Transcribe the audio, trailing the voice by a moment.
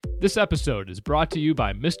This episode is brought to you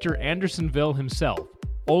by Mr. Andersonville himself,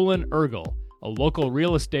 Olin Ergel, a local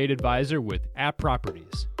real estate advisor with App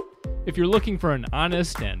Properties. If you're looking for an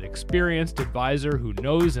honest and experienced advisor who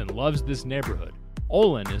knows and loves this neighborhood,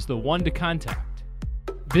 Olin is the one to contact.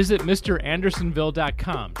 Visit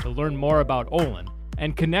MrAndersonville.com to learn more about Olin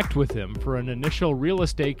and connect with him for an initial real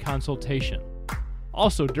estate consultation.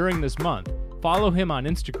 Also, during this month, follow him on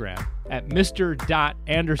Instagram at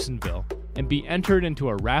Mr.Andersonville and be entered into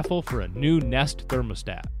a raffle for a new Nest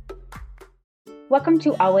thermostat. Welcome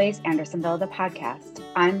to Always Andersonville, the podcast.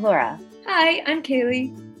 I'm Laura. Hi, I'm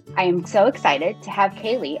Kaylee. I am so excited to have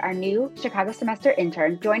Kaylee, our new Chicago semester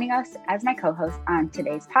intern, joining us as my co-host on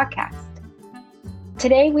today's podcast.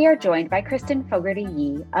 Today, we are joined by Kristen Fogarty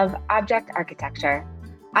Yee of Object Architecture.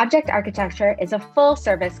 Object Architecture is a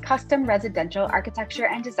full-service custom residential architecture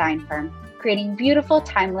and design firm creating beautiful,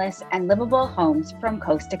 timeless, and livable homes from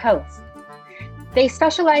coast to coast. They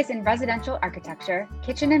specialize in residential architecture,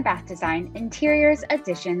 kitchen and bath design, interiors,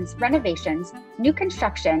 additions, renovations, new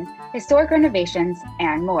construction, historic renovations,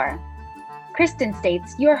 and more. Kristen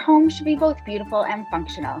states, your home should be both beautiful and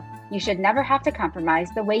functional. You should never have to compromise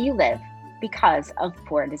the way you live because of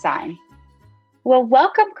poor design. Well,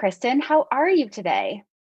 welcome, Kristen. How are you today?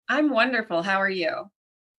 I'm wonderful. How are you?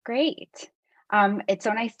 Great. It's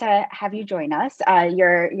so nice to have you join us.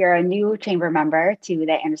 You're a new chamber member to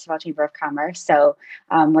the Andersonville Chamber of Commerce, so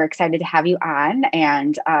we're excited to have you on.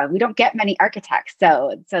 And we don't get many architects,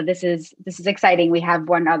 so this is exciting. We have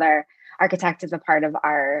one other architect as a part of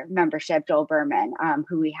our membership, Joel Berman,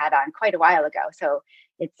 who we had on quite a while ago. So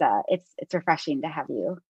it's refreshing to have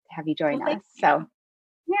you join us. So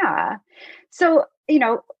yeah. So,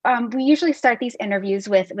 we usually start these interviews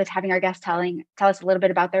with having our guests tell us a little bit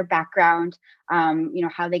about their background,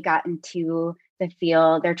 how they got into the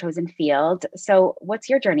field, their chosen field. So what's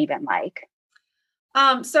your journey been like?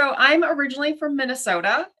 So I'm originally from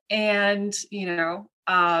Minnesota, and,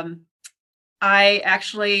 I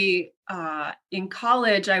actually, in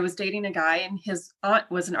college, I was dating a guy and his aunt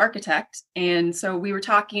was an architect. And so we were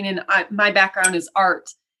talking, and my background is art.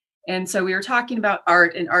 And so we were talking about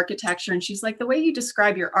art and architecture, and she's like, the way you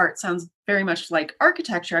describe your art sounds very much like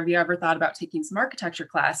architecture. Have you ever thought about taking some architecture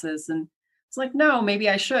classes? And it's like, no, maybe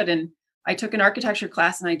I should. And I took an architecture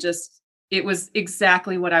class, and it was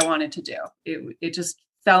exactly what I wanted to do. It just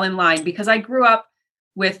fell in line because I grew up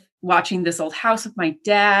with watching This Old House with my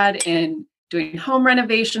dad and doing home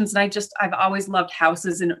renovations. And I've always loved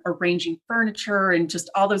houses and arranging furniture and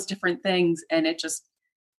just all those different things. And it just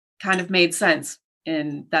kind of made sense.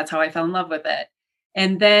 And that's how I fell in love with it.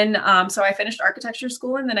 And then, so I finished architecture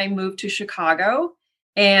school, and then I moved to Chicago,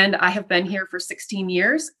 and I have been here for 16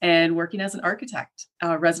 years and working as an architect,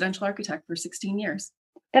 a residential architect for 16 years.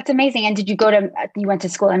 That's amazing. And you went to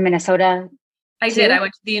school in Minnesota? I did. I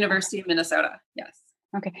went to the University of Minnesota. Yes.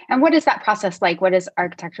 Okay. And what is that process like? What is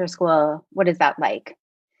architecture school? What is that like?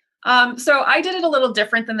 So I did it a little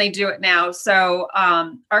different than they do it now. So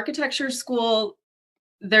architecture school,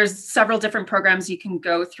 there's several different programs you can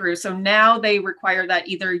go through. So now they require that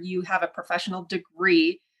either you have a professional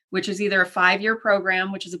degree, which is either a 5-year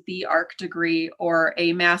program, which is a B.Arch degree, or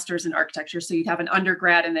a master's in architecture. So you'd have an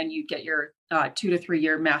undergrad, and then you'd get your 2 to 3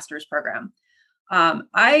 year master's program. I'm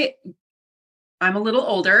a little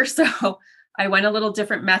older, so I went a little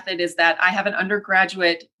different method, is that I have an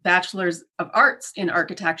undergraduate bachelor's of arts in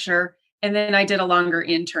architecture, and then I did a longer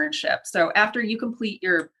internship. So after you complete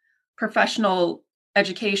your professional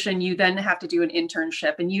education, you then have to do an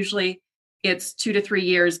internship, and usually it's 2 to 3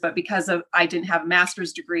 years, but because I didn't have a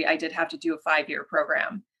master's degree, I did have to do a 5-year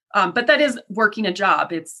program. But that is working a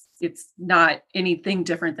job. It's not anything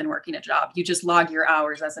different than working a job. You just log your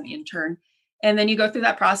hours as an intern, and then you go through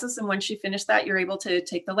that process. And once you finish that, you're able to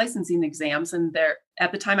take the licensing exams. And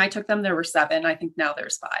at the time I took them, there were 7. I think now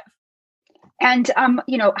there's 5. And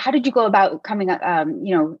how did you go about coming up,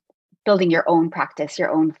 building your own practice, your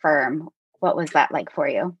own firm? What was that like for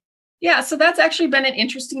you? Yeah, so that's actually been an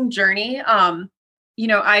interesting journey.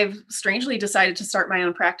 I've strangely decided to start my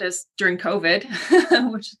own practice during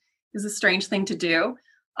COVID, which is a strange thing to do.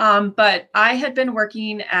 But I had been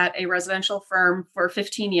working at a residential firm for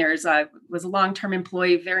 15 years. I was a long-term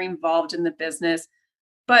employee, very involved in the business.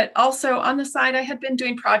 But also on the side, I had been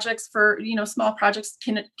doing projects for, small projects,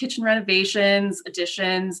 kitchen renovations,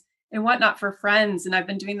 additions, and whatnot for friends. And I've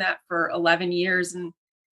been doing that for 11 years. And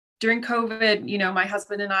during COVID, my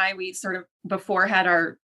husband and I, we sort of before had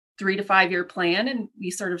our 3 to 5 year plan, and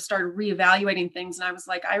we sort of started reevaluating things. And I was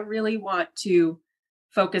like, I really want to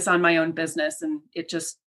focus on my own business. And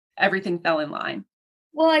everything fell in line.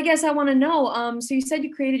 Well, I guess I want to know, so you said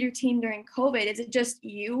you created your team during COVID. Is it just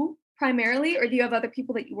you primarily, or do you have other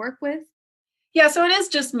people that you work with? Yeah, so it is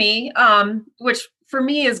just me, which for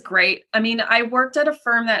me is great. I mean, I worked at a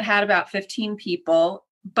firm that had about 15 people,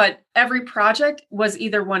 but every project was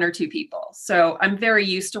either one or two people. So I'm very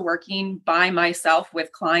used to working by myself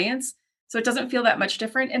with clients. So it doesn't feel that much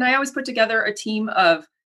different. And I always put together a team of,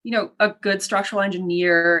 a good structural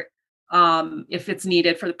engineer, if it's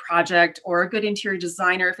needed for the project, or a good interior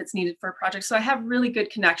designer if it's needed for a project. So I have really good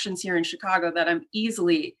connections here in Chicago that I'm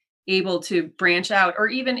easily able to branch out, or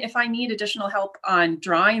even if I need additional help on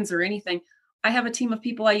drawings or anything, I have a team of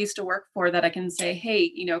people I used to work for that I can say, hey,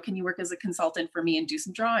 can you work as a consultant for me and do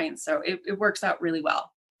some drawings? So it works out really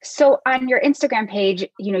well. So on your Instagram page,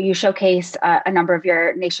 you showcase a number of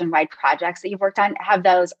your nationwide projects that you've worked on. Have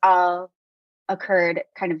those all occurred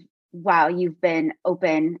kind of while you've been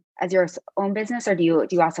open as your own business, or do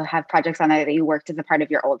you also have projects on there that you worked as a part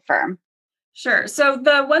of your old firm? Sure. So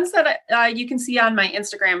the ones that you can see on my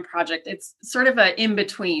Instagram project, it's sort of an in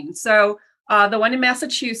between. So the one in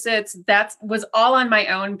Massachusetts, that was all on my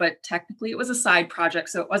own, but technically it was a side project.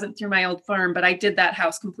 So it wasn't through my old firm, but I did that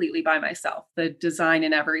house completely by myself, the design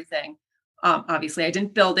and everything. Obviously, I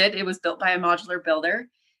didn't build it. It was built by a modular builder.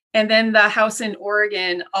 And then the house in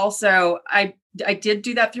Oregon, also, I did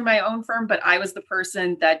do that through my own firm, but I was the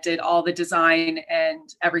person that did all the design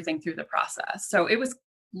and everything through the process. So it was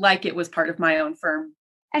like it was part of my own firm.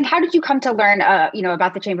 And how did you come to learn,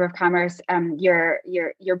 about the Chamber of Commerce? You're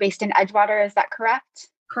based in Edgewater, is that correct?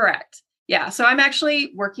 Correct. Yeah. So I'm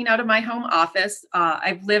actually working out of my home office.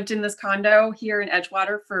 I've lived in this condo here in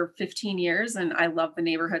Edgewater for 15 years, and I love the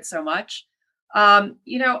neighborhood so much.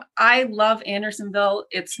 I love Andersonville.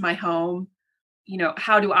 It's my home.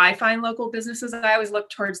 How do I find local businesses? I always look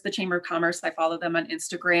towards the Chamber of Commerce. I follow them on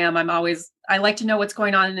Instagram. I like to know what's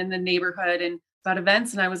going on in the neighborhood and about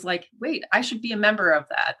events. And I was like, wait, I should be a member of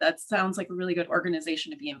that. That sounds like a really good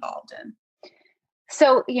organization to be involved in.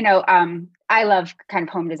 So, I love kind of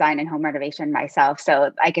home design and home renovation myself.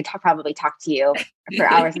 So I could probably talk to you for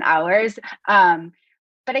hours and hours.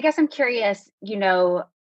 But I guess I'm curious,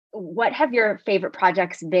 what have your favorite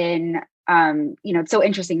projects been? It's so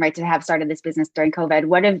interesting, right, to have started this business during COVID.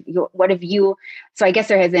 What have you, so I guess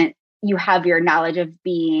you have your knowledge of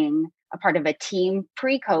being a part of a team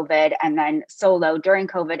pre-COVID and then solo during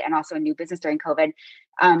COVID and also a new business during COVID.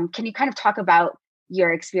 Can you kind of talk about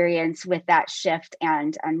your experience with that shift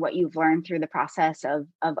and what you've learned through the process of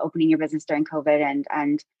opening your business during COVID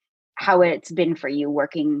and how it's been for you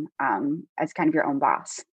working as kind of your own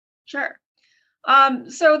boss? Sure.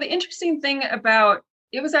 So the interesting thing about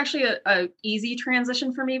it was actually a easy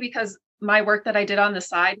transition for me because my work that I did on the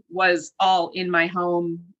side was all in my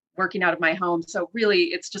home, working out of my home. So really,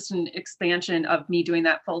 it's just an expansion of me doing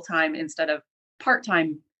that full time instead of part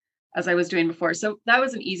time as I was doing before. So that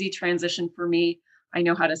was an easy transition for me. I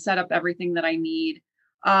know how to set up everything that I need.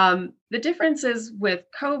 The difference is with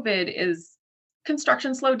COVID is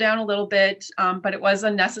construction slowed down a little bit, but it was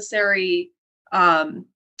a necessary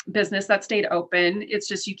business that stayed open. It's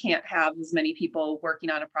just you can't have as many people working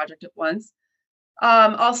on a project at once.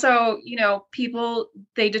 Also, people,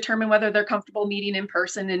 they determine whether they're comfortable meeting in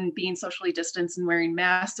person and being socially distanced and wearing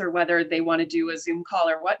masks, or whether they want to do a Zoom call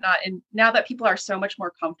or whatnot. And now that people are so much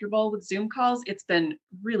more comfortable with Zoom calls, it's been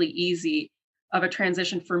really easy of a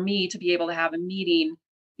transition for me to be able to have a meeting,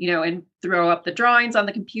 and throw up the drawings on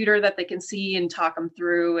the computer that they can see and talk them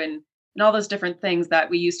through and all those different things that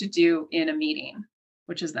we used to do in a meeting,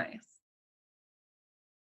 which is nice.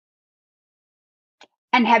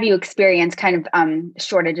 And have you experienced kind of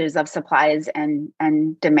shortages of supplies and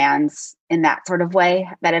demands in that sort of way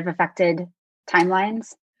that have affected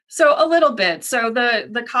timelines? So a little bit. So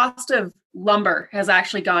the cost of lumber has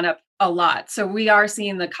actually gone up a lot. So we are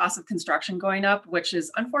seeing the cost of construction going up, which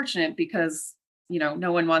is unfortunate because,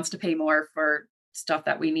 no one wants to pay more for stuff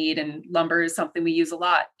that we need. And lumber is something we use a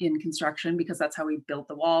lot in construction because that's how we build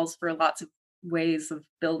the walls for lots of ways of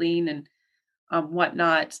building and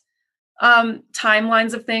whatnot.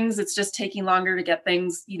 Timelines of things, it's just taking longer to get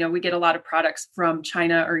things. We get a lot of products from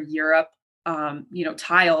China or Europe.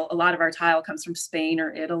 Tile, a lot of our tile comes from Spain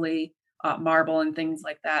or Italy, marble and things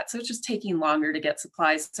like that. So it's just taking longer to get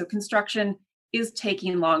supplies. So construction is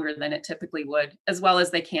taking longer than it typically would, as well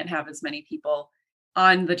as they can't have as many people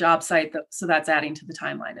on the job site. So that's adding to the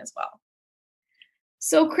timeline as well.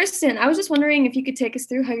 So Kristen, I was just wondering if you could take us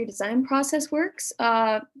through how your design process works,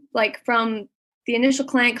 like from the initial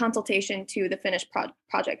client consultation to the finished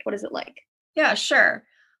project. What is it like? Yeah, sure.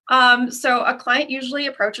 So a client usually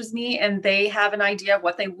approaches me and they have an idea of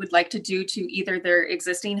what they would like to do to either their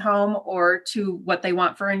existing home or to what they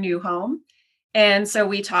want for a new home. And so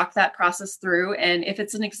we talk that process through. And if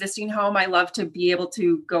it's an existing home, I love to be able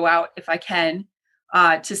to go out if I can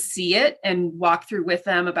to see it and walk through with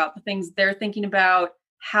them about the things they're thinking about,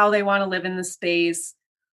 how they want to live in the space,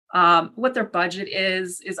 what their budget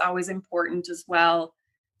is always important as well.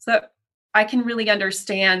 So I can really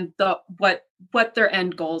understand what their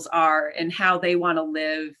end goals are and how they want to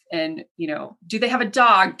live. And, do they have a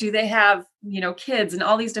dog? Do they have, kids, and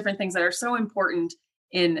all these different things that are so important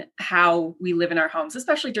in how we live in our homes,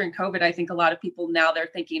 especially during COVID. I think a lot of people now they're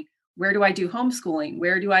thinking, where do I do homeschooling?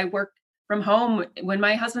 Where do I work from home when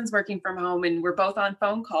my husband's working from home and we're both on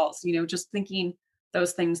phone calls, just thinking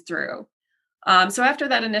those things through. So after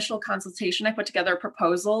that initial consultation, I put together a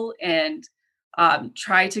proposal and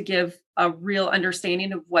try to give a real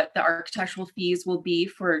understanding of what the architectural fees will be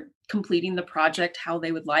for completing the project, how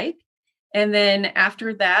they would like. And then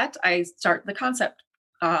after that, I start the concept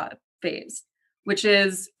phase, which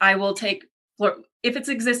is I will take, if it's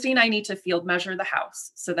existing, I need to field measure the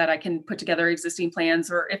house so that I can put together existing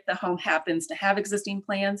plans, or if the home happens to have existing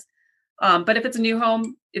plans. But if it's a new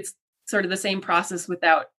home, it's sort of the same process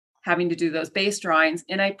without having to do those base drawings.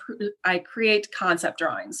 And I create concept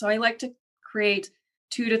drawings. So I like to create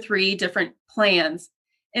 2 to 3 different plans.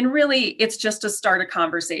 And really, it's just to start a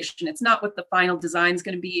conversation. It's not what the final design is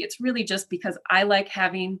going to be. It's really just because I like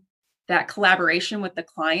having that collaboration with the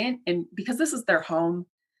client. And because this is their home,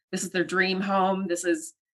 this is their dream home, this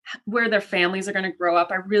is where their families are going to grow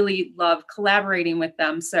up. I really love collaborating with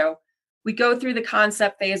them. So we go through the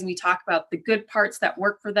concept phase and we talk about the good parts that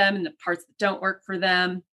work for them and the parts that don't work for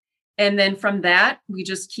them. And then from that, we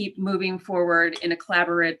just keep moving forward in a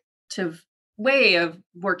collaborative way of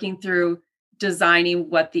working through designing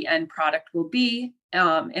what the end product will be.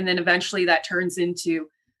 And then eventually that turns into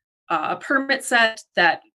a permit set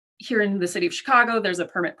that here in the city of Chicago, there's a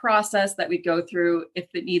permit process that we go through. If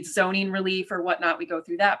it needs zoning relief or whatnot, we go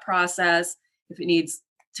through that process. If it needs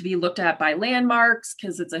to be looked at by landmarks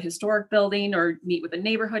because it's a historic building, or meet with a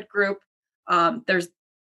neighborhood group, there's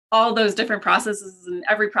all those different processes, and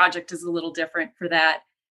every project is a little different for that.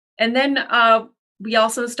 And then we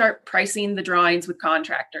also start pricing the drawings with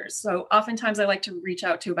contractors. So oftentimes I like to reach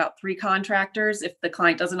out to about 3 contractors if the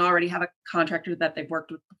client doesn't already have a contractor that they've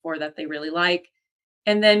worked with before that they really like.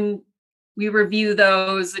 And then we review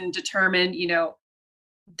those and determine,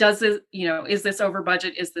 does this, is this over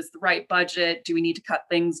budget? Is this the right budget? Do we need to cut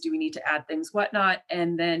things? Do we need to add things, whatnot?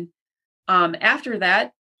 And then after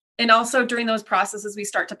that, and also during those processes, we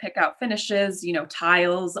start to pick out finishes,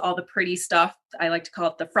 tiles, all the pretty stuff. I like to call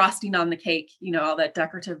it the frosting on the cake, all that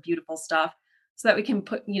decorative, beautiful stuff, so that we can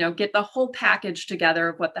put, get the whole package together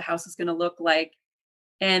of what the house is going to look like.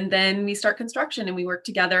 And then we start construction and we work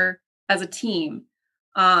together as a team.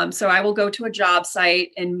 So I will go to a job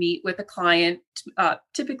site and meet with a client,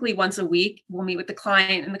 typically once a week. We'll meet with the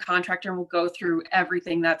client and the contractor, and we'll go through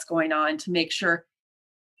everything that's going on to make sure,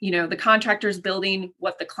 the contractor's building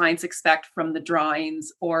what the clients expect from the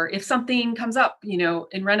drawings. Or if something comes up,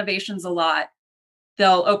 in renovations a lot,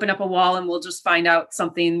 they'll open up a wall and we'll just find out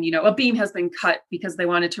something, a beam has been cut because they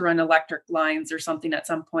wanted to run electric lines or something at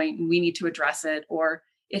some point, and we need to address it, or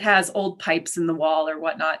it has old pipes in the wall or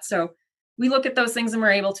whatnot. So we look at those things and we're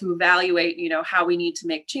able to evaluate, how we need to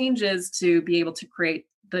make changes to be able to create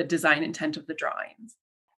the design intent of the drawings.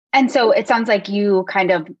 And so it sounds like you kind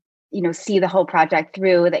of, see the whole project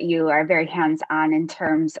through, that you are very hands-on in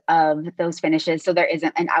terms of those finishes. So there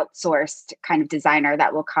isn't an outsourced kind of designer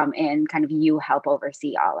that will come in, kind of you help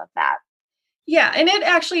oversee all of that. Yeah. And it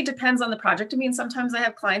actually depends on the project. I mean, sometimes I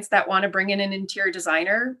have clients that want to bring in an interior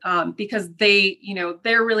designer because they,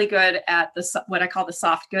 they're really good at what I call the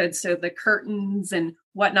soft goods. So the curtains and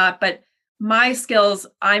whatnot. But my skills,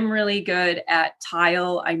 I'm really good at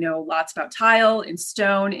tile. I know lots about tile and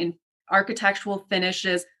stone and architectural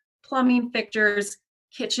finishes, plumbing fixtures,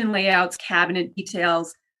 kitchen layouts, cabinet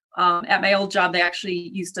details. At my old job, they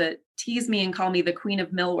actually used to tease me and call me the queen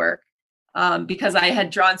of millwork. Because I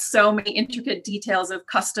had drawn so many intricate details of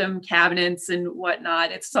custom cabinets and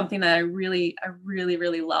whatnot. It's something that I really,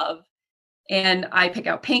 really love. And I pick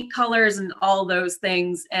out paint colors and all those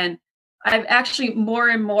things. And I've actually more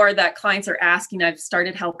and more that clients are asking, I've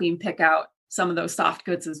started helping pick out some of those soft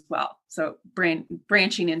goods as well. So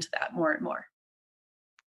branching into that more and more.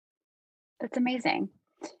 That's amazing.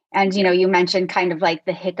 And, you mentioned kind of like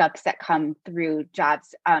the hiccups that come through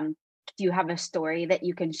jobs. Do you have a story that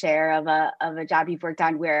you can share of a job you've worked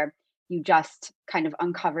on where you just kind of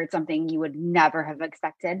uncovered something you would never have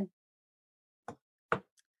expected?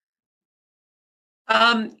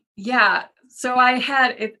 Yeah. So I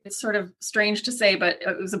had, it's sort of strange to say, but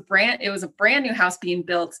it was a brand new house being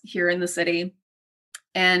built here in the city.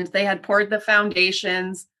 and they had poured the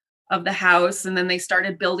foundations of the house, and then they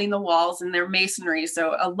started building the walls and their masonry.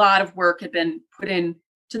 So a lot of work had been put in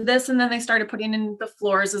to this, and then they started putting in the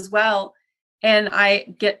floors as well. And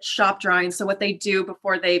I get shop drawings. So what they do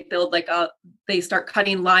before they build they start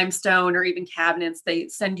cutting limestone or even cabinets, they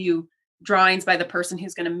send you drawings by the person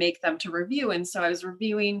who's going to make them to review. And so I was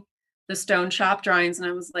reviewing the stone shop drawings, and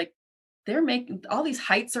I was like, they're making all these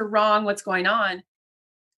heights are wrong. What's going on?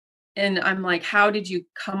 And I'm like, how did you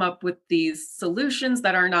come up with these solutions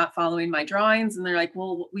that are not following my drawings? And they're like,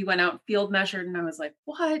 well, we went out and field measured. And I was like,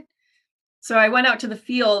 what? So I went out to the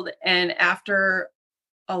field, and after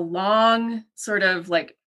a long sort of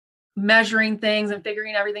like measuring things and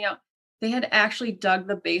figuring everything out, they had actually dug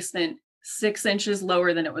the basement 6 inches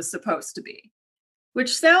lower than it was supposed to be,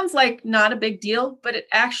 which sounds like not a big deal, but it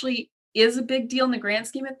actually is a big deal in the grand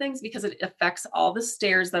scheme of things, because it affects all the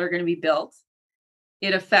stairs that are going to be built.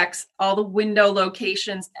 It affects all the window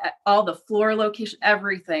locations, all the floor location,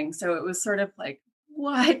 everything. So it was sort of like,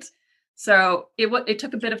 what? So it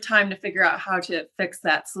took a bit of time to figure out how to fix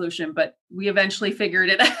that solution, but we eventually figured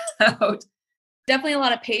it out. Definitely a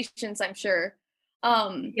lot of patience, I'm sure.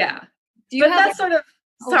 Yeah. Do you but have that's sort of,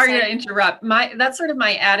 sorry to interrupt. That's sort of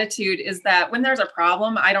my attitude, is that when there's a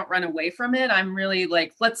problem, I don't run away from it. I'm really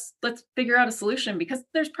like, let's figure out a solution, because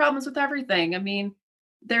there's problems with everything. I mean,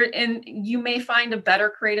 and you may find a better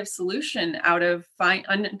creative solution out of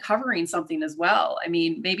uncovering something as well. I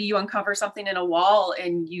mean, maybe you uncover something in a wall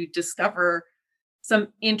and you discover some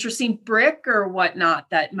interesting brick or whatnot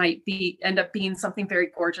that might end up being something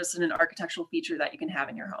very gorgeous and an architectural feature that you can have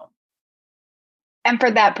in your home. And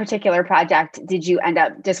for that particular project, did you end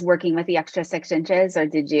up just working with the extra 6 inches, or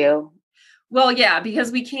did you? Well, yeah,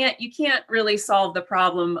 because you can't really solve the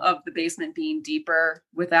problem of the basement being deeper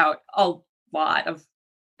without a lot of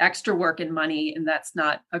extra work and money, and that's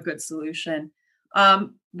not a good solution.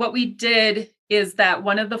 What we did is that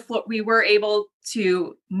we were able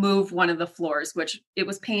to move one of the floors, which it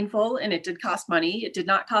was painful and it did cost money. It did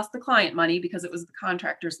not cost the client money because it was the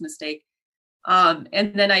contractor's mistake. And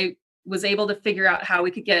then I was able to figure out how we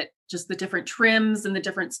could get just the different trims and the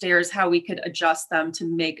different stairs, how we could adjust them to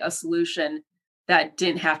make a solution that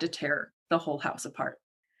didn't have to tear the whole house apart.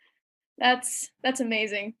 That's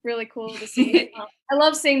amazing. Really cool to see. I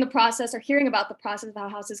love seeing the process or hearing about the process of how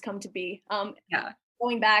houses come to be. Yeah.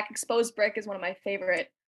 Going back, exposed brick is one of my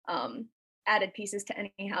favorite added pieces to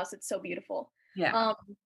any house. It's so beautiful. Yeah.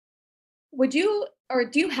 Do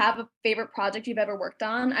you have a favorite project you've ever worked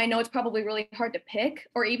on? I know it's probably really hard to pick,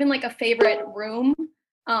 or even like a favorite room,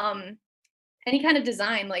 any kind of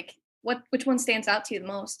design, like which one stands out to you the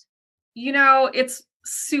most? It's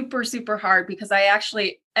super, super hard, because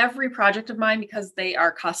every project of mine, because they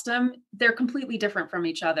are custom, they're completely different from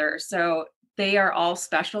each other. So they are all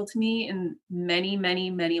special to me in many, many,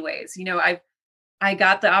 many ways. I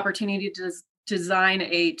got the opportunity to design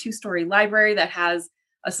a 2-story library that has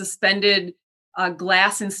a suspended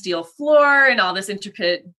glass and steel floor and all this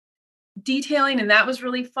intricate detailing. And that was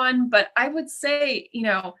really fun. But I would say,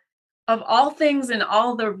 of all things and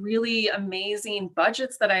all the really amazing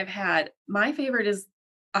budgets that I've had, my favorite is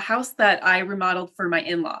a house that I remodeled for my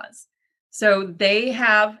in-laws. So they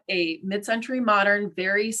have a mid-century modern,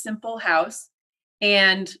 very simple house.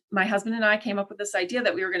 And my husband and I came up with this idea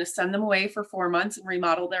that we were going to send them away for 4 months and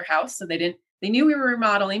remodel their house. So they knew we were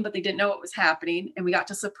remodeling, but they didn't know what was happening. And we got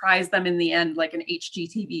to surprise them in the end, like an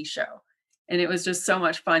HGTV show. And it was just so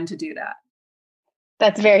much fun to do that.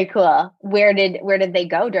 That's very cool. Where did they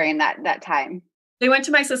go during that time? They went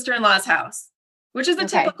to my sister-in-law's house, which is a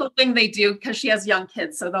typical thing they do, because she has young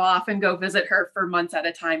kids. So they'll often go visit her for months at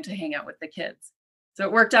a time to hang out with the kids. So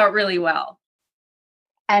it worked out really well.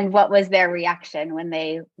 And what was their reaction when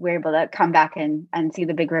they were able to come back and see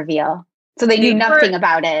the big reveal? So they knew nothing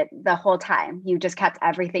about it the whole time. You just kept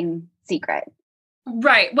everything secret.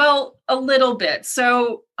 Right. Well, a little bit.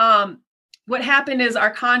 So what happened is our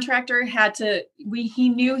contractor he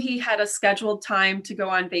knew he had a scheduled time to go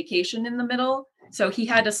on vacation in the middle. So he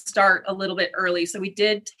had to start a little bit early. So we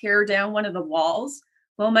did tear down one of the walls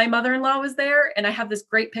while my mother-in-law was there. And I have this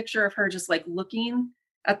great picture of her just like looking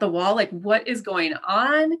at the wall, like, what is going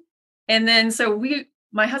on? And then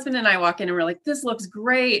my husband and I walk in and we're like, this looks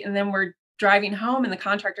great. And then we're driving home and the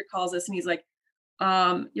contractor calls us and he's like,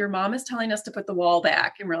 your mom is telling us to put the wall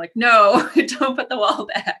back. And we're like, no, don't put the wall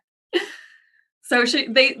back. So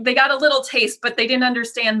they got a little taste, but they didn't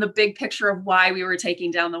understand the big picture of why we were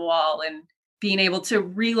taking down the wall and being able to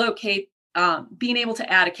relocate, being able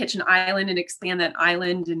to add a kitchen island and expand that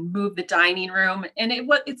island and move the dining room. And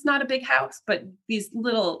it's not a big house, but these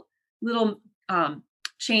little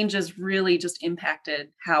changes really just impacted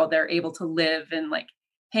how they're able to live and like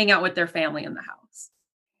hang out with their family in the house.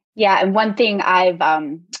 Yeah, and one thing I've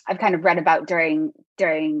kind of read about during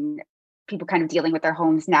people kind of dealing with their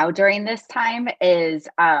homes now during this time is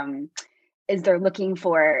they're looking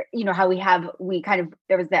for, how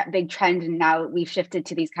there was that big trend, and now we've shifted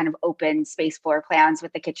to these kind of open space floor plans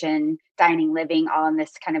with the kitchen, dining, living all in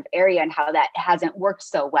this kind of area, and how that hasn't worked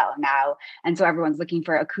so well now. And so everyone's looking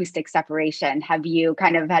for acoustic separation. Have you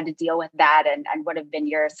kind of had to deal with that, and what have been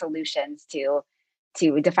your solutions to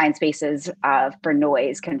define spaces for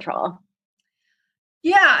noise control?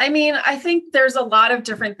 Yeah, I mean, I think there's a lot of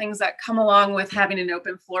different things that come along with having an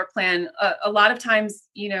open floor plan. A lot of times,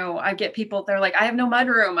 I get people, they're like, I have no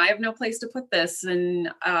mudroom, I have no place to put this. And,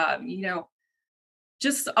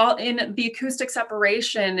 just all in the acoustic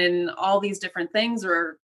separation and all these different things,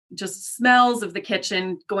 or just smells of the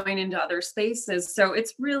kitchen going into other spaces. So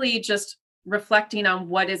it's really just reflecting on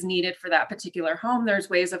what is needed for that particular home. There's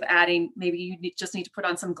ways of adding, maybe you just need to put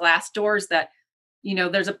on some glass doors that,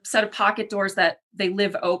 there's a set of pocket doors that they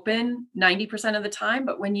live open 90% of the time,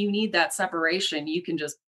 but when you need that separation, you can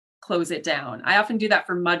just close it down. I often do that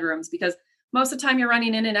for mudrooms because most of the time you're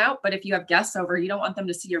running in and out, but if you have guests over, you don't want them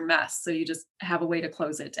to see your mess. So you just have a way to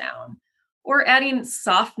close it down. Or adding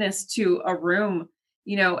softness to a room,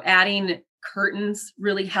 adding curtains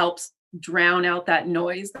really helps drown out that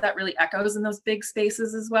noise that really echoes in those big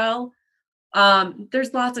spaces as well.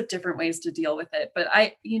 There's lots of different ways to deal with it, but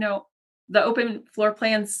the open floor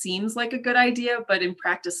plan seems like a good idea, but in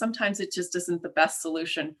practice, sometimes it just isn't the best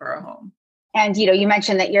solution for a home. And, you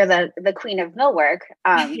mentioned that you're the queen of millwork,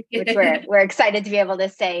 which we're excited to be able to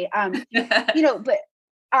say, but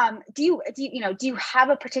do you have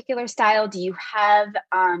a particular style? Do you have,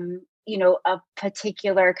 a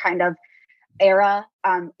particular kind of era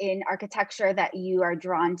in architecture that you are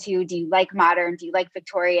drawn to? Do you like modern? Do you like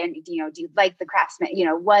Victorian? Do you like the craftsman?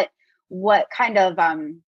 What kind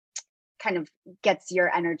of gets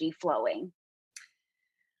your energy flowing?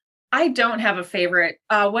 I don't have a favorite.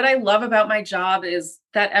 What I love about my job is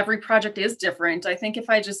that every project is different. I think if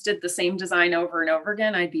I just did the same design over and over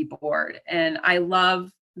again, I'd be bored. And I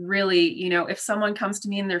love really, if someone comes to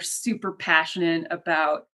me and they're super passionate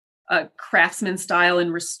about a craftsman style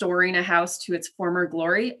and restoring a house to its former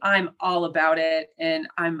glory, I'm all about it. And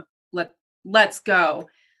let's go.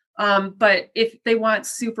 But if they want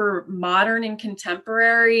super modern and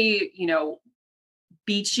contemporary,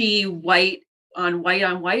 beachy white on white,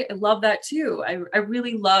 I love that too. I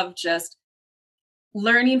really love just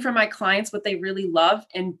learning from my clients what they really love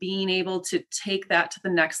and being able to take that to the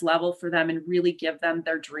next level for them and really give them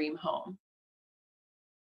their dream home.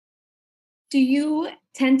 Do you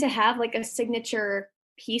tend to have like a signature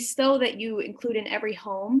piece though that you include in every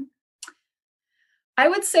home? I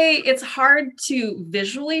would say it's hard to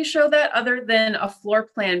visually show that other than a floor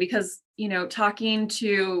plan because, talking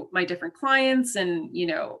to my different clients and,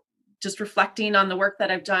 just reflecting on the work that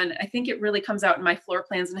I've done, I think it really comes out in my floor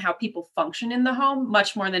plans and how people function in the home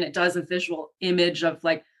much more than it does a visual image of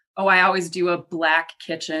like, oh, I always do a black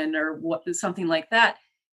kitchen or something like that.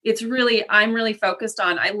 I'm really focused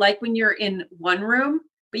on, I like when you're in one room,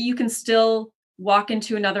 but you can still walk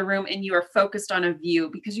into another room and you are focused on a view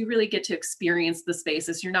because you really get to experience the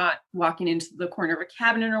spaces. You're not walking into the corner of a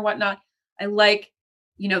cabinet or whatnot. I like,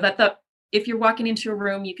 that if you're walking into a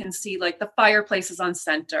room, you can see like the fireplace is on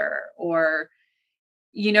center or,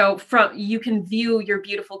 you can view your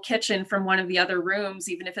beautiful kitchen from one of the other rooms,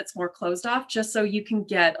 even if it's more closed off, just so you can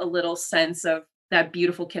get a little sense of that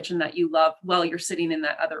beautiful kitchen that you love while you're sitting in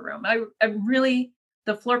that other room.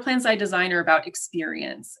 The floor plans I design are about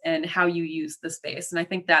experience and how you use the space. And I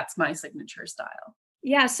think that's my signature style.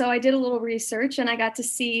 Yeah, so I did a little research and I got to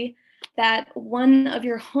see that one of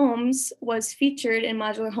your homes was featured in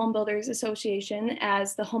Modular Home Builders Association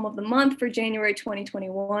as the home of the month for January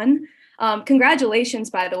 2021. Congratulations,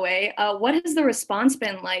 by the way. What has the response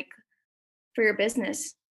been like for your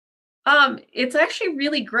business? It's actually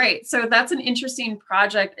really great. So that's an interesting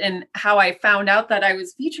project and how I found out that I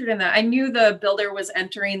was featured in that. I knew the builder was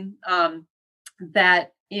entering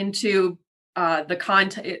that into the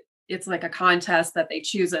contest. It's like a contest that they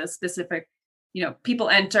choose a specific, people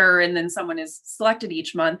enter and then someone is selected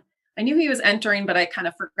each month. I knew he was entering, but I kind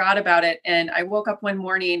of forgot about it. And I woke up one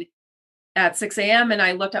morning at 6 a.m. and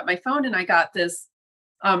I looked at my phone and I got this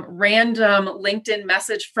random LinkedIn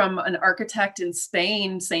message from an architect in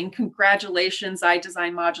Spain saying, congratulations, I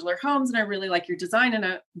design modular homes and I really like your design.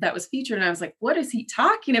 And that was featured. And I was like, what is he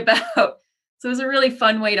talking about? So it was a really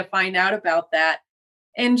fun way to find out about that.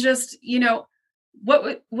 And just,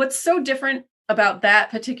 what's so different about that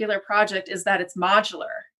particular project is that it's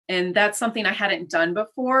modular. And that's something I hadn't done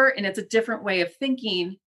before. And it's a different way of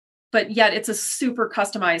thinking but yet it's a super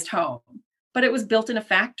customized home. But it was built in a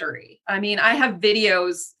factory. I mean, I have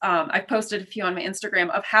videos, I've posted a few on my Instagram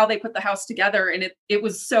of how they put the house together. And it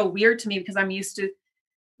was so weird to me because I'm used to,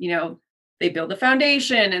 they build the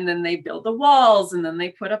foundation and then they build the walls and then they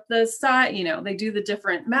put up the side, they do the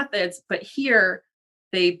different methods. But here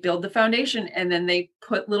they build the foundation and then they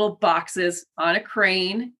put little boxes on a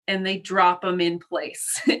crane and they drop them in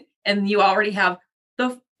place. And you already have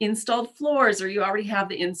the installed floors, or you already have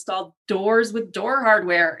the installed doors with door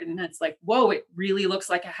hardware. And it's like, whoa, it really looks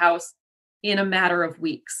like a house in a matter of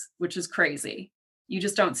weeks, which is crazy. You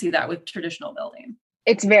just don't see that with traditional building.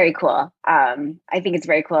 It's very cool. I think it's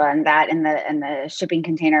very cool. And that and the shipping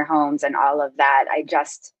container homes and all of that, I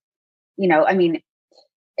just,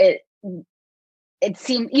 it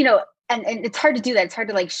seemed, and it's hard to do that. It's hard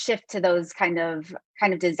to like shift to those kind of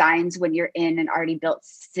designs when you're in an already built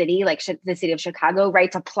city, like the city of Chicago,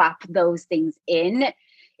 right? To plop those things in. It's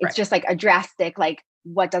right. Just like a drastic, like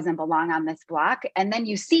what doesn't belong on this block. And then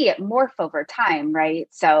you see it morph over time, right?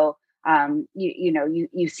 So,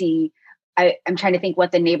 you see, I'm trying to think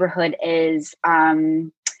what the neighborhood is,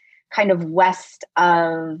 kind of west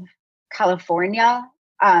of California,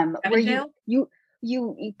 where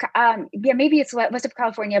maybe it's west of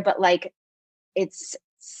California, but like it's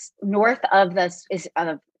north of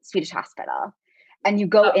of Swedish Hospital, and you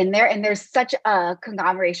go in there and there's such a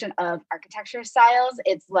conglomeration of architecture styles.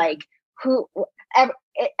 It's like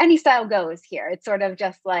any style goes here. It's sort of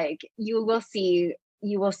just like you will see,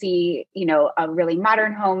 a really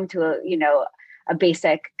modern home to a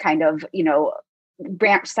basic kind of,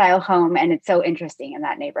 branch style home. And it's so interesting in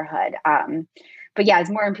that neighborhood. But yeah, as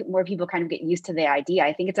more people kind of get used to the idea,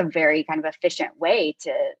 I think it's a very kind of efficient way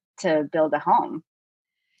to build a home.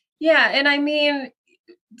 Yeah. And I mean,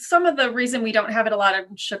 some of the reason we don't have it a lot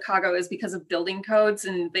in Chicago is because of building codes,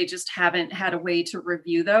 and they just haven't had a way to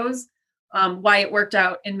review those. Why it worked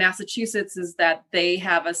out in Massachusetts is that they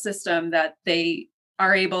have a system that they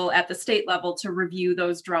are able at the state level to review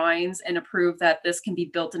those drawings and approve that this can be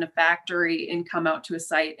built in a factory and come out to a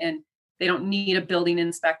site. And they don't need a building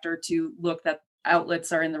inspector to look that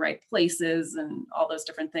outlets are in the right places and all those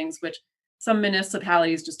different things, which some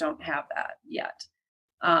municipalities just don't have that yet.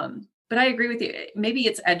 But I agree with you. Maybe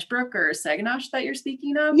it's Edgebrook or Saguenay that you're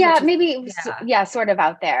speaking of. Yeah, sort of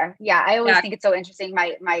out there. Yeah, I always think it's so interesting.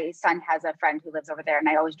 My son has a friend who lives over there, and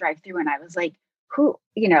I always drive through, and I was like,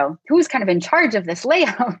 who's kind of in charge of this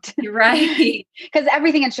layout? You're right. Because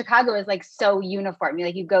everything in Chicago is like so uniform.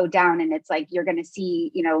 You go down and it's like you're going to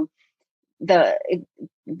see, the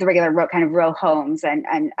regular kind of row homes and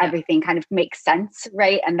everything kind of makes sense,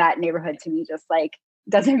 right? And that neighborhood to me just like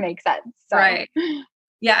doesn't make sense. So. Right.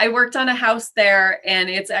 Yeah, I worked on a house there, and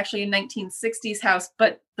it's actually a 1960s house,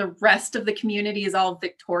 but the rest of the community is all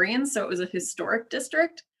Victorian, so it was a historic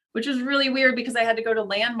district, which was really weird because I had to go to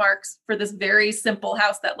landmarks for this very simple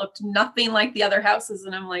house that looked nothing like the other houses.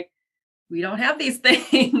 And I'm like, we don't have these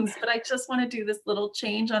things, but I just want to do this little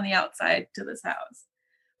change on the outside to this house.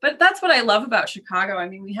 But that's what I love about Chicago. I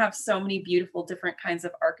mean, we have so many beautiful different kinds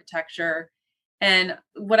of architecture. And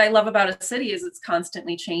what I love about a city is it's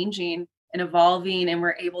constantly changing and evolving, and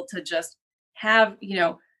we're able to just have,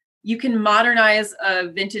 you can modernize a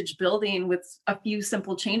vintage building with a few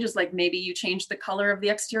simple changes, like maybe you change the color of the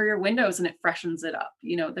exterior windows and it freshens it up.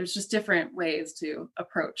 There's just different ways to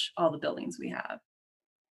approach all the buildings we have.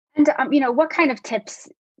 And, what kind of tips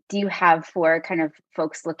do you have for kind of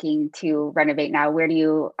folks looking to renovate now? Where do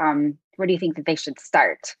you think that they should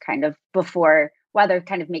start kind of while they're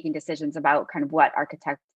kind of making decisions about kind of what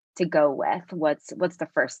architect to go with? What's the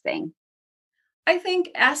first thing? I think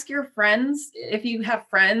ask your friends. If you have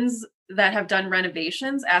friends that have done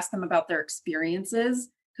renovations, ask them about their experiences,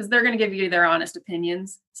 because they're going to give you their honest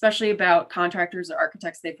opinions, especially about contractors or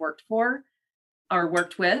architects they've worked for or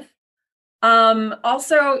worked with.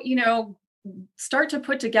 Also, start to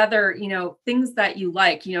put together, things that you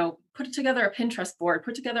like, put together a Pinterest board,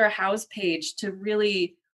 put together a house page to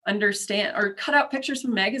really understand, or cut out pictures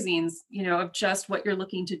from magazines, of just what you're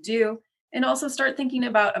looking to do. And also start thinking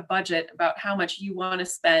about a budget, about how much you want to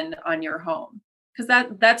spend on your home.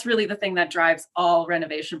 Because that's really the thing that drives all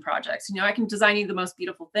renovation projects. I can design you the most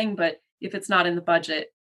beautiful thing, but if it's not in the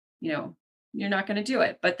budget, you're not going to do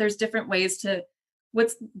it. But there's different ways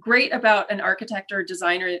what's great about an architect or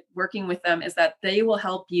designer working with them is that they will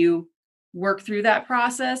help you work through that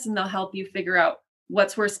process, and they'll help you figure out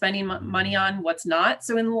what's worth spending money on, what's not.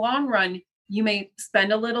 So in the long run, you may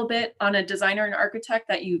spend a little bit on a designer and architect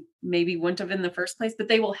that you maybe wouldn't have in the first place, but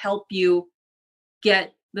they will help you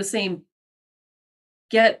get the same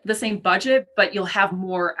budget, but you'll have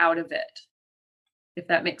more out of it, if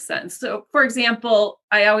that makes sense. So for example,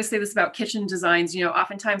 I always say this about kitchen designs,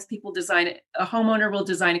 oftentimes people a homeowner will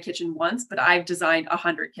design a kitchen once, but I've designed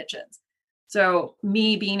 100 kitchens. So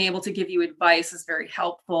me being able to give you advice is very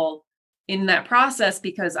helpful in that process,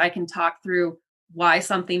 because I can talk through why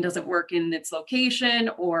something doesn't work in its location,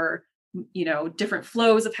 or, different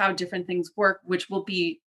flows of how different things work, which will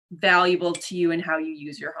be valuable to you in how you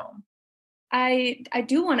use your home. I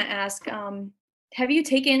do want to ask, have you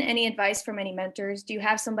taken any advice from any mentors? Do you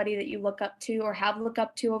have somebody that you look up to or have looked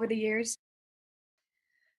up to over the years?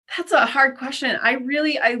 That's a hard question.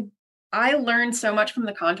 I learned so much from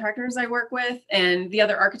the contractors I work with and the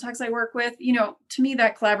other architects I work with. To me,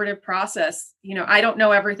 that collaborative process, I don't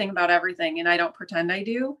know everything about everything, and I don't pretend I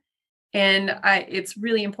do. And it's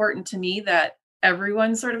really important to me that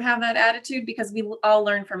everyone sort of have that attitude, because we all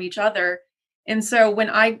learn from each other. And so when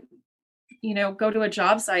I, go to a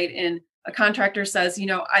job site and a contractor says,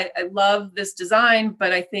 I love this design,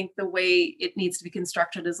 but I think the way it needs to be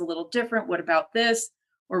constructed is a little different. What about this?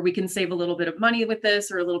 Or we can save a little bit of money with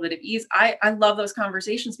this, or a little bit of ease. I love those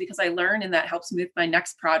conversations, because I learn, and that helps me with my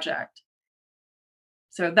next project.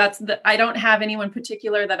 So I don't have anyone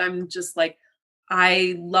particular that I'm just like,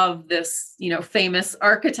 I love this, famous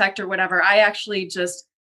architect or whatever. I actually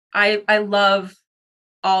I love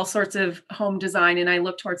all sorts of home design, and I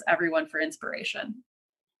look towards everyone for inspiration.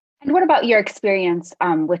 And what about your experience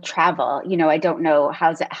with travel? I don't know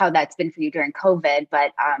how that's been for you during COVID,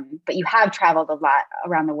 but you have traveled a lot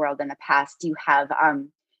around the world in the past. Do you have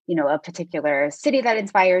a particular city that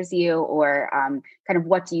inspires you, or kind of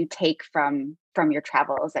what do you take from your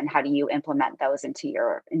travels, and how do you implement those into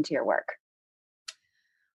your work?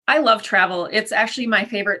 I love travel. It's actually my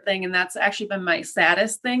favorite thing. And that's actually been my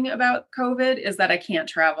saddest thing about COVID, is that I can't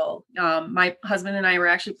travel. My husband and I were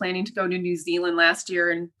actually planning to go to New Zealand last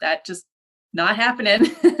year, and that just not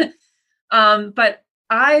happening. But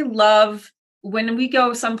I love, when we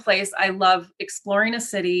go someplace, I love exploring a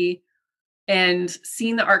city and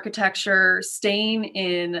seeing the architecture, staying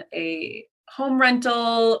in a home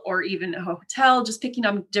rental or even a hotel, just picking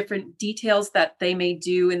up different details that they may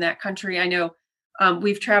do in that country. I know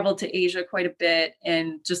we've traveled to Asia quite a bit,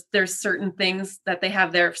 and just there's certain things that they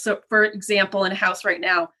have there. So for example, in a house right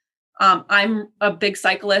now, I'm a big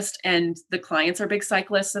cyclist, and the clients are big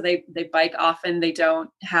cyclists. So they bike often. They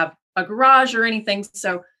don't have a garage or anything.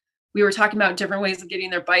 So we were talking about different ways of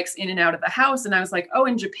getting their bikes in and out of the house. And I was like, oh,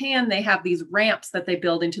 in Japan, they have these ramps that they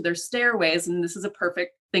build into their stairways. And this is a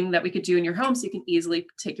perfect thing that we could do in your home. So you can easily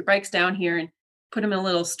take your bikes down here and put them in a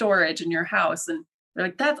little storage in your house. And they're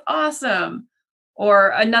like, that's awesome. Or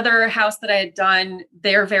another house that I had done,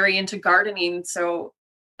 they're very into gardening. So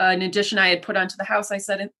an addition I had put onto the house, I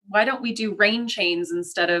said, why don't we do rain chains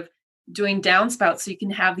instead of doing downspouts? So you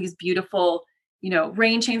can have these beautiful,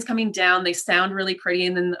 rain chains coming down. They sound really pretty.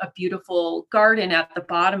 And then a beautiful garden at the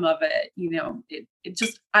bottom of it. It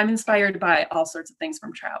just, I'm inspired by all sorts of things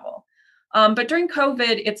from travel. But during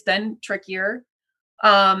COVID, it's been trickier.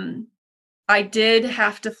 I did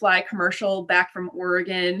have to fly commercial back from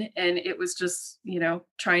Oregon, and it was just,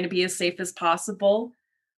 trying to be as safe as possible.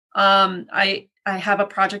 I have a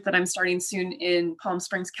project that I'm starting soon in Palm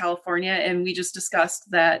Springs, California, and we just discussed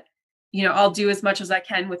that, I'll do as much as I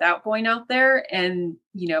can without going out there, and,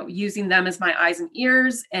 using them as my eyes and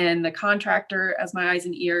ears, and the contractor as my eyes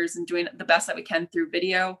and ears, and doing the best that we can through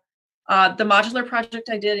video. The modular project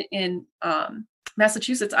I did in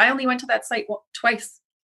Massachusetts, I only went to that site twice.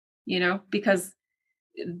 Because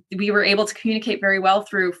we were able to communicate very well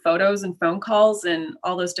through photos and phone calls and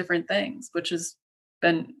all those different things, which has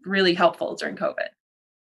been really helpful during COVID.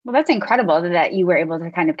 Well, that's incredible that you were able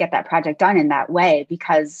to kind of get that project done in that way,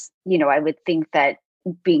 because, I would think that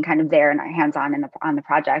being kind of there and hands-on on the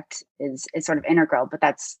project is sort of integral, but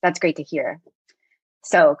that's great to hear.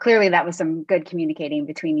 So clearly that was some good communicating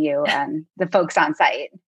between you and the folks on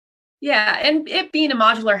site. Yeah. And it being a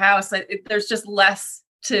modular house, there's just less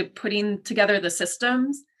to putting together the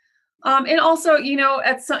systems. And also,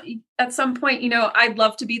 at some point, I'd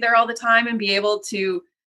love to be there all the time and be able to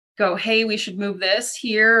go, hey, we should move this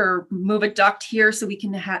here or move a duct here so we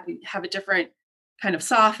can have a different kind of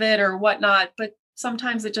soffit or whatnot. But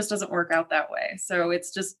sometimes it just doesn't work out that way. So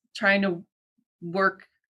it's just trying to work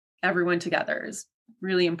everyone together is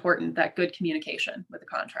really important, that good communication with the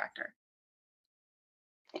contractor.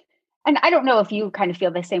 And I don't know if you kind of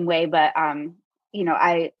feel the same way, but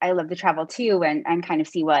I love to travel too, and kind of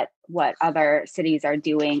see what other cities are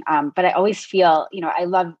doing. But I always feel,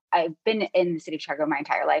 I've been in the city of Chicago my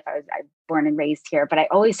entire life. I'm born and raised here, but I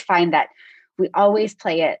always find that we always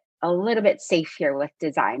play it a little bit safe here with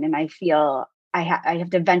design. And I feel I have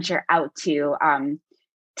to venture out to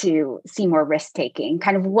to see more risk taking?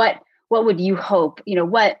 Kind of what would you hope,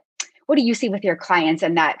 what do you see with your clients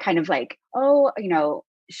and that kind of like, oh,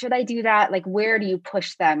 should I do that? Like, where do you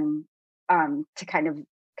push them to kind of,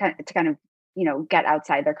 get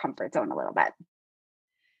outside their comfort zone a little bit?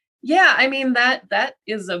 Yeah, I mean, that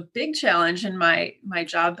is a big challenge in my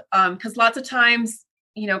job. Because lots of times,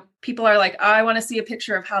 people are like, oh, I want to see a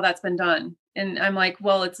picture of how that's been done. And I'm like,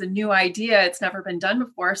 well, it's a new idea. It's never been done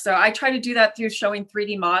before. So I try to do that through showing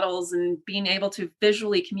 3D models and being able to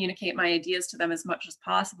visually communicate my ideas to them as much as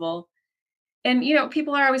possible. And,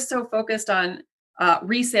 people are always so focused on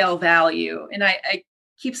resale value. And I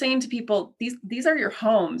keep saying to people, these are your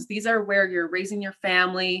homes. These are where you're raising your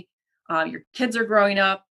family. Your kids are growing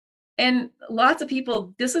up. And lots of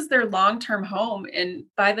people, this is their long-term home. And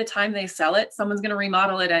by the time they sell it, someone's going to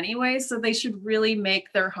remodel it anyway. So they should really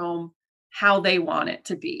make their home how they want it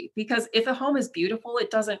to be. Because if a home is beautiful, it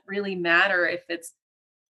doesn't really matter if it's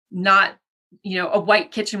not, a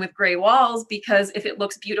white kitchen with gray walls, because if it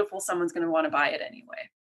looks beautiful, someone's going to want to buy it anyway.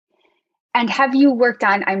 And have you worked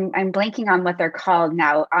on, I'm blanking on what they're called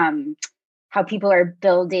now, how people are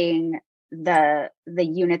building the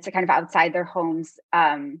units are kind of outside their homes.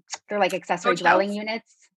 They're like accessory dwelling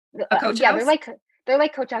units. Yeah, they're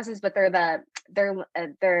like coach houses, but they're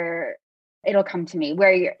it'll come to me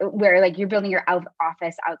where like you're building your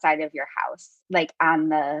office outside of your house, like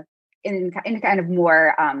in kind of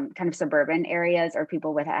more kind of suburban areas, or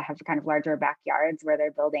people have kind of larger backyards where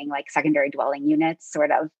they're building like secondary dwelling units,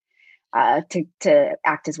 sort of to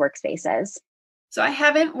act as workspaces. So I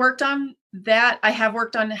haven't worked on that. I have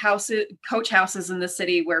worked on coach houses in the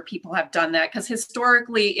city where people have done that, because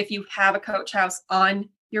historically, if you have a coach house on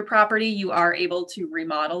your property, you are able to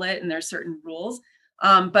remodel it, and there's certain rules.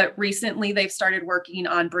 But recently, they've started working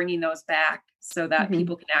on bringing those back so that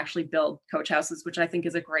people can actually build coach houses, which I think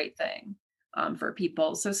is a great thing for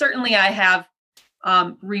people. So certainly, I have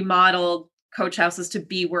remodeled coach houses to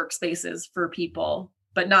be workspaces for people,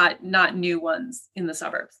 but not new ones in the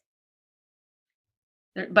suburbs.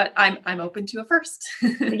 But I'm open to a first.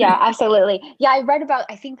 Yeah, absolutely. Yeah,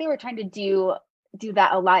 I think they were trying to do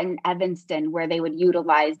that a lot in Evanston, where they would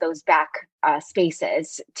utilize those back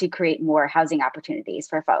spaces to create more housing opportunities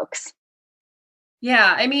for folks.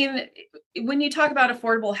 Yeah, I mean, when you talk about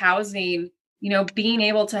affordable housing, being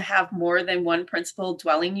able to have more than one principal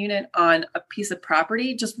dwelling unit on a piece of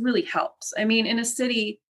property just really helps. I mean, in a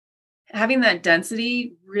city, having that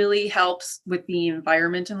density really helps with the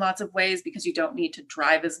environment in lots of ways, because you don't need to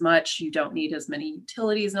drive as much. You don't need as many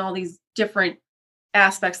utilities and all these different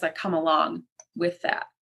aspects that come along with that,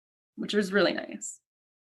 which is really nice.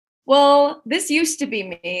 Well, this used to be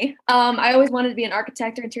me. I always wanted to be an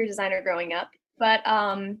architect or interior designer growing up. But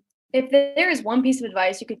if there is one piece of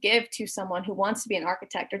advice you could give to someone who wants to be an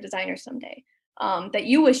architect or designer someday, that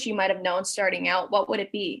you wish you might have known starting out, what would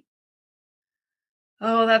it be?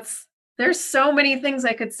 Oh, there's so many things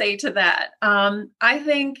I could say to that. I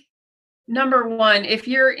think number one, if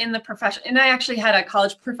you're in the profession, and I actually had a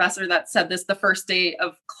college professor that said this the first day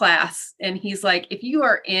of class, and he's like, if you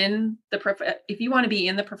want to be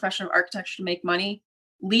in the profession of architecture to make money,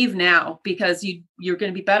 leave now, because you're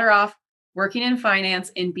going to be better off working in finance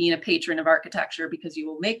and being a patron of architecture, because you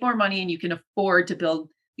will make more money and you can afford to build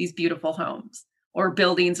these beautiful homes or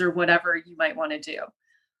buildings or whatever you might want to do.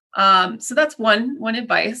 So that's one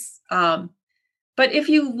advice. But if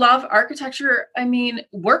you love architecture, I mean,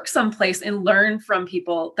 work someplace and learn from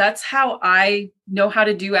people. That's how I know how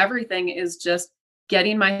to do everything, is just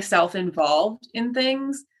getting myself involved in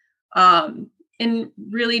things, and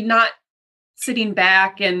really not sitting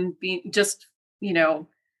back and being just,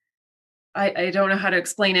 I don't know how to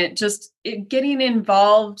explain it, just getting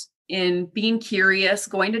involved in being curious,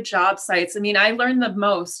 going to job sites. I mean, I learned the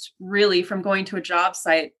most really from going to a job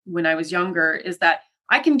site when I was younger, is that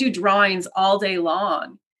I can do drawings all day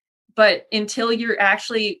long, but until you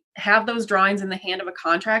actually have those drawings in the hand of a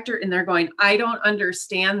contractor and they're going, I don't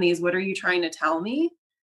understand these, what are you trying to tell me?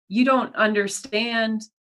 You don't understand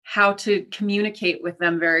how to communicate with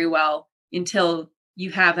them very well until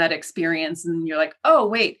you have that experience. And you're like, oh,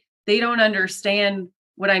 wait, they don't understand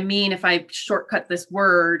what I mean if I shortcut this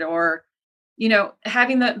word, or,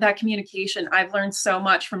 having that communication. I've learned so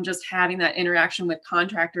much from just having that interaction with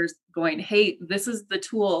contractors going, hey, this is the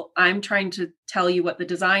tool. I'm trying to tell you what the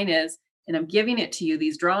design is, and I'm giving it to you,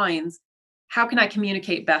 these drawings. How can I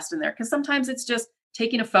communicate best in there? Because sometimes it's just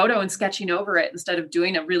taking a photo and sketching over it instead of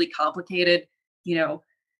doing a really complicated,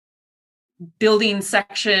 building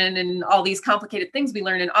section and all these complicated things we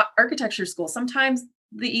learn in architecture school. Sometimes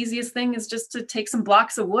the easiest thing is just to take some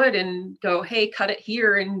blocks of wood and go, hey, cut it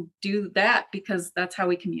here and do that, because that's how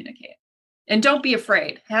we communicate. And don't be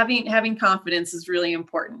afraid. Having confidence is really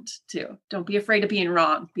important too. Don't be afraid of being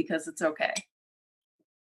wrong, because it's okay.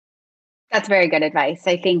 That's very good advice.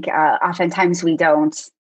 I think oftentimes we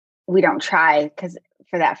don't try because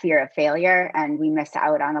for that fear of failure, and we miss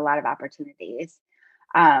out on a lot of opportunities.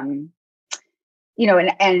 You know,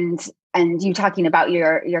 and you talking about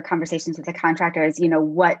your conversations with the contractors,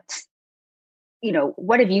 what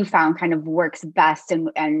have you found kind of works best,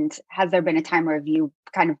 and has there been a time where you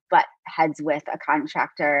kind of butt heads with a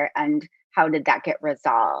contractor, and how did that get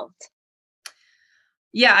resolved?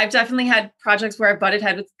 Yeah, I've definitely had projects where I butted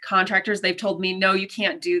head with contractors. They've told me, no, you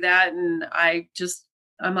can't do that. And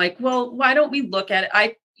I'm like, well, why don't we look at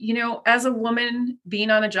it? As a woman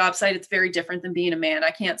being on a job site, it's very different than being a man.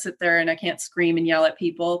 I can't sit there and I can't scream and yell at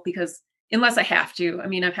people, because unless I have to. I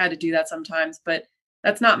mean, I've had to do that sometimes, but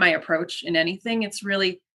that's not my approach in anything. It's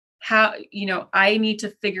really how, I need to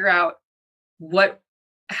figure out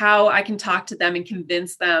how I can talk to them and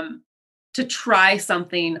convince them to try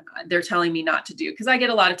something they're telling me not to do. Because I get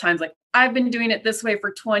a lot of times like, I've been doing it this way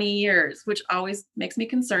for 20 years, which always makes me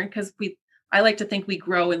concerned, because I like to think we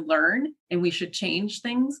grow and learn, and we should change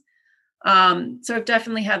things. So I've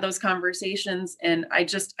definitely had those conversations, and I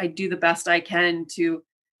do the best I can to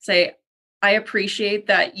say, I appreciate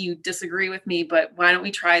that you disagree with me, but why don't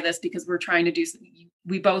we try this? Because we're trying to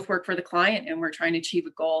we both work for the client and we're trying to achieve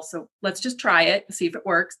a goal. So let's just try it and see if it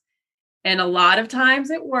works. And a lot of times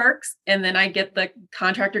it works. And then I get the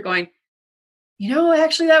contractor going,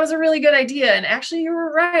 actually, that was a really good idea. And actually, you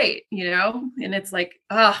were right, and it's like,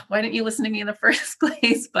 why didn't you listen to me in the first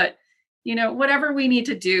place? But, whatever we need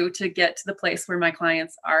to do to get to the place where my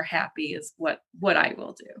clients are happy is what I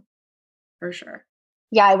will do, for sure.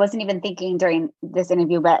 Yeah, I wasn't even thinking during this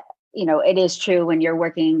interview, but it is true when you're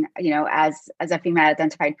working, as a female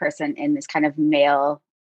identified person in this kind of male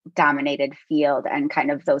dominated field, and kind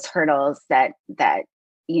of those hurdles that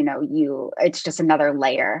it's just another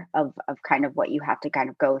layer of kind of what you have to kind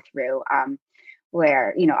of go through,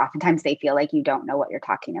 where oftentimes they feel like you don't know what you're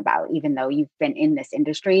talking about, even though you've been in this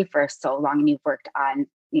industry for so long and you've worked on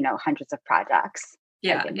hundreds of projects.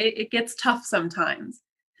 Yeah, it gets tough sometimes.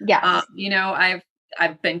 Yeah.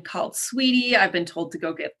 I've been called sweetie. I've been told to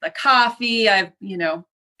go get the coffee. I've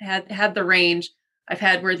had the range. I've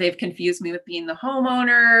had where they've confused me with being the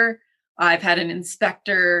homeowner. I've had an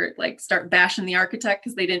inspector like start bashing the architect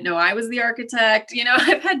because they didn't know I was the architect.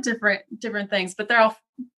 I've had different things, but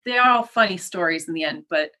they are all funny stories in the end.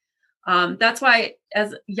 But that's why,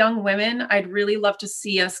 as young women, I'd really love to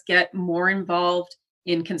see us get more involved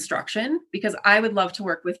in construction, because I would love to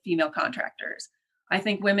work with female contractors. I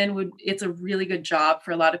think it's a really good job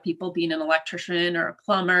for a lot of people, being an electrician or a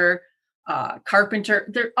plumber, carpenter.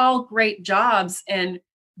 They're all great jobs and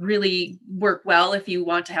really work well if you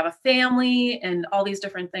want to have a family and all these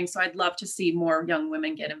different things. So I'd love to see more young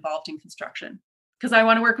women get involved in construction, because I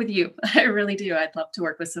want to work with you. I really do. I'd love to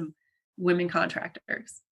work with some women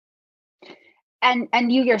contractors.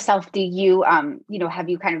 And you yourself, do you, have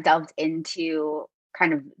you kind of delved into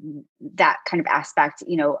kind of that kind of aspect,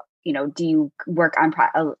 do you work on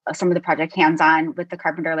some of the project hands-on with the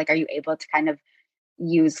carpenter? Like, are you able to kind of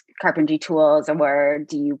use carpentry tools, or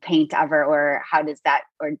do you paint ever, or how does that,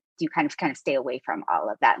 or do you kind of stay away from all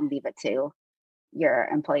of that and leave it to your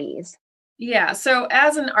employees? Yeah. So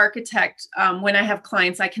as an architect, when I have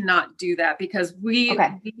clients, I cannot do that, because we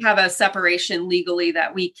have a separation legally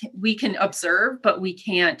that we can observe, but we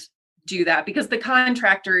can't do that because the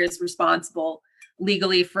contractor is responsible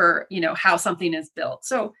legally for, how something is built.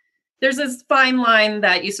 So there's this fine line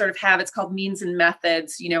that you sort of have. It's called means and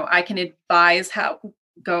methods. I can advise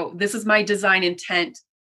this is my design intent,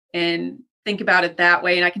 and think about it that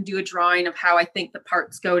way. And I can do a drawing of how I think the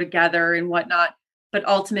parts go together and whatnot. But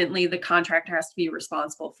ultimately, the contractor has to be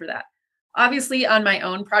responsible for that. Obviously, on my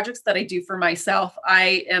own projects that I do for myself,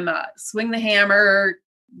 I am swing the hammer,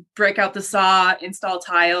 break out the saw, install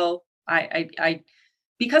tile.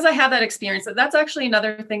 Because I have that experience, that's actually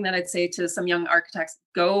another thing that I'd say to some young architects: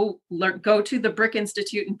 go to the Brick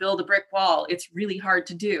Institute and build a brick wall. It's really hard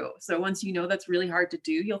to do. So once you know that's really hard to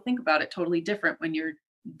do, you'll think about it totally different when you're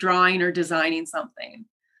drawing or designing something.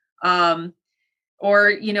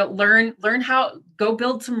 Or learn how,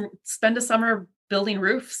 spend a summer building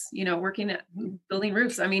roofs, working at building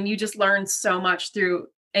roofs. I mean, you just learn so much through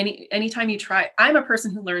anytime you try. I'm a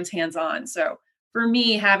person who learns hands-on. So for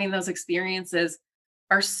me, having those experiences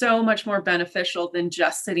are so much more beneficial than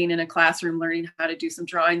just sitting in a classroom learning how to do some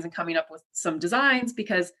drawings and coming up with some designs,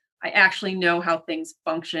 because I actually know how things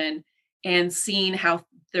function, and seeing how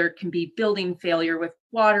there can be building failure with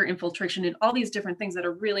water infiltration and all these different things that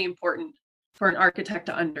are really important for an architect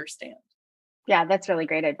to understand. Yeah, that's really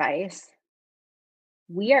great advice.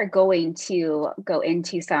 we are going to go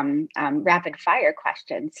into some rapid fire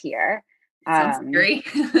questions here. Sounds scary.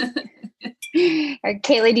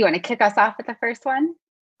 Kaylee, do you want to kick us off with the first one?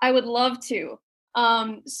 I would love to.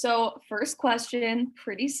 So first question,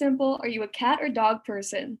 pretty simple. Are you a cat or dog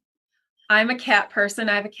person? I'm a cat person.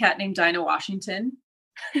 I have a cat named Dinah Washington.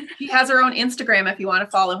 She has her own Instagram if you want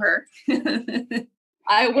to follow her.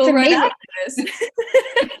 I will right after this.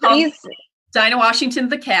 Please. Dinah Washington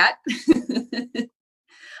the cat.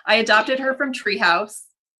 I adopted her from Treehouse.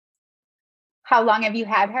 How long have you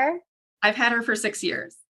had her? I've had her for 6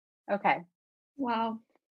 years. Okay. Wow.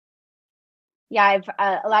 Yeah, I've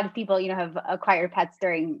a lot of people, have acquired pets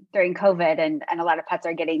during COVID, and a lot of pets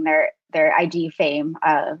are getting their IG fame.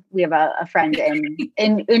 We have a friend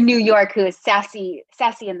in New York who is sassy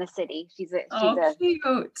in the city. She's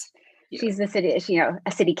cute. She's the city,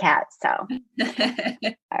 a city cat. So,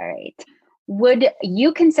 all right. Would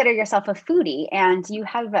you consider yourself a foodie? And do you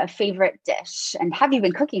have a favorite dish? And have you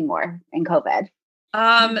been cooking more in COVID?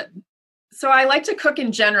 So I like to cook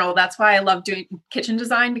in general. That's why I love doing kitchen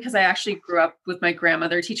design, because I actually grew up with my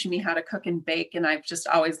grandmother teaching me how to cook and bake. And I've just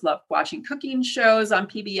always loved watching cooking shows on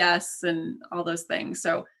PBS and all those things.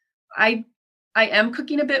 So I am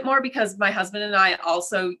cooking a bit more because my husband and I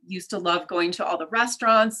also used to love going to all the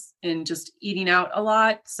restaurants and just eating out a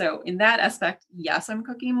lot. So in that aspect, yes, I'm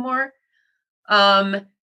cooking more.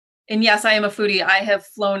 And yes, I am a foodie. I have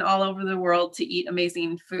flown all over the world to eat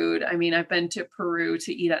amazing food. I mean, I've been to Peru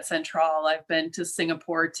to eat at Central. I've been to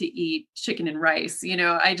Singapore to eat chicken and rice.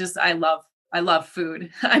 I love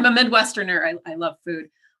food. I'm a Midwesterner. I love food.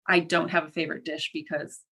 I don't have a favorite dish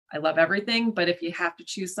because I love everything. But if you have to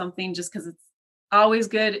choose something just because it's always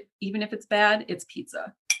good, even if it's bad, it's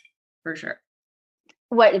pizza for sure.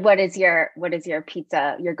 What is your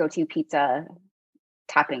pizza, your go-to pizza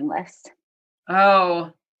topping list?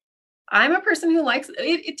 Oh, I'm a person who likes it.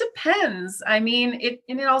 It depends. I mean, it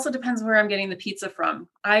also depends where I'm getting the pizza from.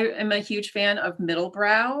 I am a huge fan of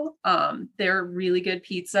Middlebrow. They're really good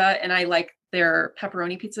pizza, and I like their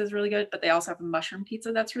pepperoni pizza is really good, but they also have a mushroom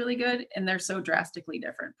pizza that's really good, and they're so drastically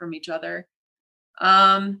different from each other.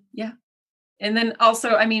 Yeah. And then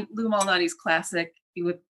also, I mean, Lou Malnati's classic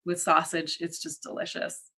with sausage. It's just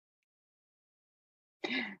delicious.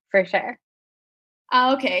 For sure.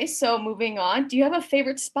 Okay, so moving on. Do you have a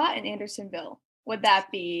favorite spot in Andersonville? Would that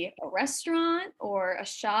be a restaurant or a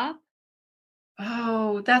shop?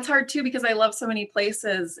 Oh, that's hard too, because I love so many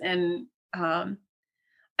places. And I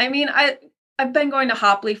mean, I've been going to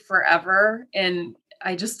Hopley forever, and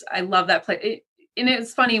I love that place. And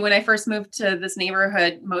it's funny, when I first moved to this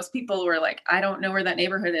neighborhood, most people were like, I don't know where that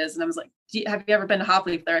neighborhood is. And I was like, have you ever been to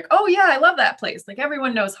Hopley? They're like, oh yeah, I love that place. Like,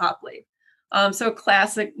 everyone knows Hopley. So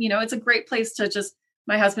classic, it's a great place to just,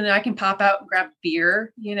 my husband and I can pop out and grab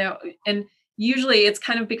beer, and usually it's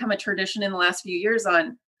kind of become a tradition in the last few years.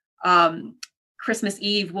 On Christmas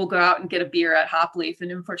Eve, we'll go out and get a beer at Hopleaf,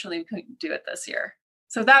 and unfortunately we couldn't do it this year.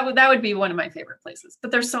 So that would be one of my favorite places, but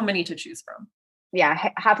there's so many to choose from. Yeah,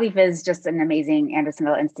 Hopleaf is just an amazing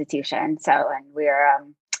Andersonville institution. So, and we're,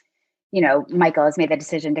 Michael has made the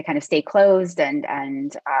decision to kind of stay closed, and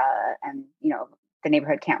the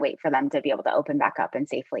neighborhood can't wait for them to be able to open back up and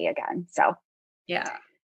safely again. So. Yeah,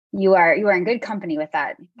 you are in good company with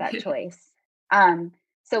that choice.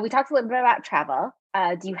 So we talked a little bit about travel.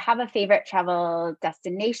 Do you have a favorite travel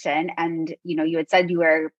destination? And you had said you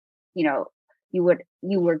were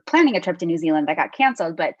planning a trip to New Zealand that got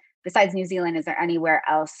canceled, but besides New Zealand, is there anywhere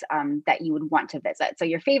else that you would want to visit? So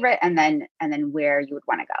your favorite, and then where you would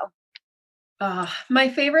want to go. My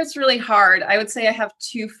favorite's really hard. I would say I have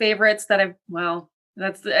two favorites that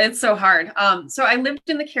it's so hard. So I lived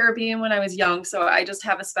in the Caribbean when I was young, so I just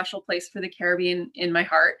have a special place for the Caribbean in my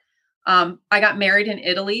heart. I got married in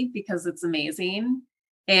Italy because it's amazing.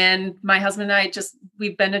 And my husband and I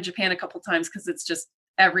we've been to Japan a couple of times because it's just,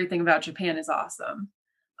 everything about Japan is awesome.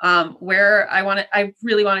 Where I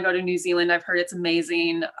really want to go to New Zealand. I've heard it's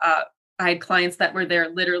amazing. I had clients that were there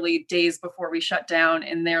literally days before we shut down,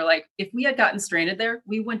 and they're like, if we had gotten stranded there,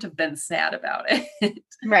 we wouldn't have been sad about it.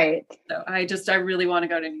 Right. So I really want to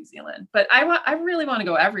go to New Zealand, but I really want to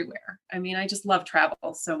go everywhere. I mean, I just love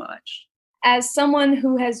travel so much. As someone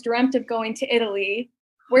who has dreamt of going to Italy,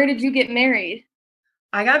 where did you get married?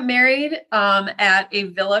 I got married at a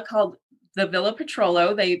villa called the Villa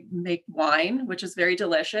Petrolo. They make wine, which is very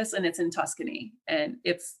delicious, and it's in Tuscany, and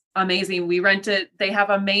it's amazing. We rented, they have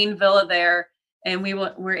a main villa there, and we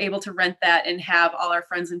were able to rent that and have all our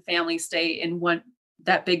friends and family stay in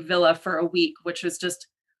that big villa for a week, which was just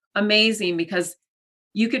amazing because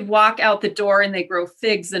you could walk out the door and they grow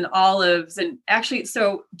figs and olives. And actually,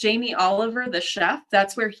 so Jamie Oliver, the chef,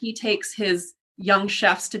 that's where he takes his young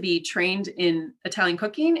chefs to be trained in Italian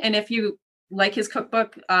cooking. And if you like his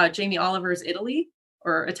cookbook, Jamie Oliver's Italy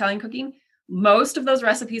or Italian cooking, most of those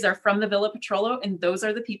recipes are from the Villa Petrolo. And those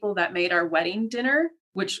are the people that made our wedding dinner,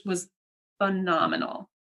 which was phenomenal.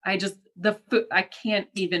 The food, I can't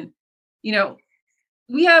even,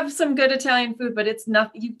 we have some good Italian food, but it's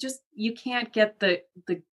not, you can't get the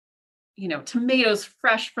tomatoes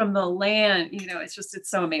fresh from the land. It's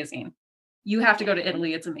so amazing. You have to go to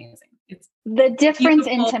Italy. It's amazing. It's the difference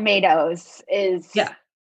beautiful. in tomatoes is, yeah.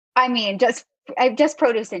 I mean, just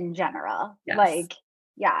produce in general. Yes. Like,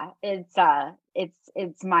 yeah,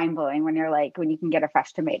 it's mind blowing when you can get a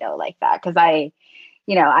fresh tomato like that. Cause I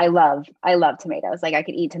love tomatoes. Like I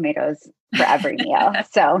could eat tomatoes for every meal.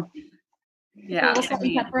 So yeah. A little salt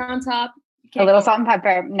and pepper on top. A little salt and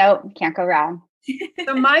pepper. Nope. Can't go wrong.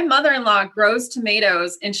 So my mother-in-law grows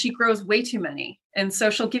tomatoes and she grows way too many. And so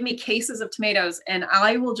she'll give me cases of tomatoes and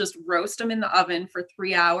I will just roast them in the oven for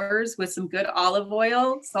 3 hours with some good olive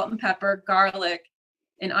oil, salt and pepper, garlic,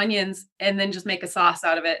 and onions, and then just make a sauce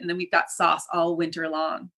out of it. And then we've got sauce all winter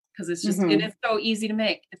long because it's just, it is so easy to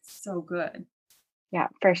make. It's so good. Yeah,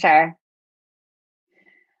 for sure.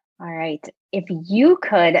 All right. If you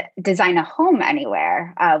could design a home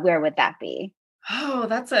anywhere, where would that be? Oh,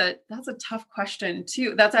 that's a tough question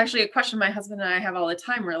too. That's actually a question my husband and I have all the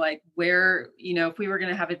time. We're like, where, if we were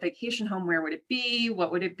going to have a vacation home, where would it be?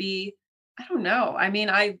 What would it be? I don't know. I mean,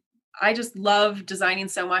 I just love designing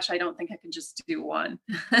so much. I don't think I could just do one.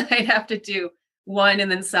 I'd have to do one and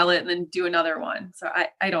then sell it and then do another one. So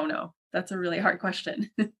I don't know. That's a really hard question.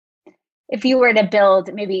 If you were to build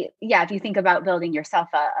if you think about building yourself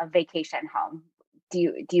a vacation home,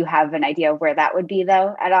 do you have an idea of where that would be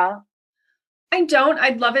though at all? I don't.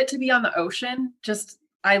 I'd love it to be on the ocean.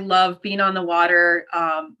 I love being on the water.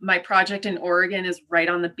 My project in Oregon is right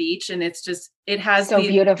on the beach and it has so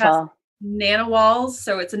beautiful. It has nano walls.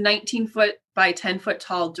 So it's a 19-foot by 10-foot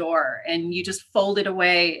tall door and you just fold it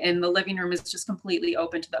away and the living room is just completely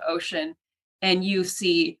open to the ocean. And you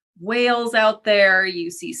see whales out there,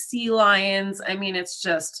 you see sea lions. I mean, it's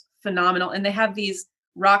just phenomenal. And they have these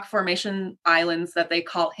rock formation islands that they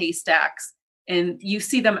call haystacks. And you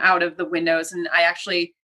see them out of the windows. And I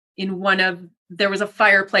actually, there was a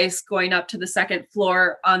fireplace going up to the second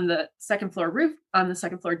floor on the second floor roof, on the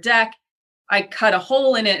second floor deck. I cut a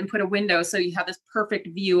hole in it and put a window. So you have this perfect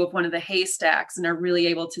view of one of the haystacks and are really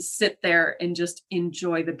able to sit there and just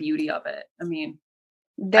enjoy the beauty of it. I mean,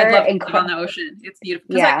 I'd love to live on the ocean. It's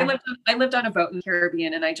beautiful. Yeah. I lived on a boat in the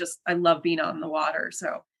Caribbean and I love being on the water.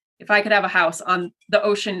 So if I could have a house on the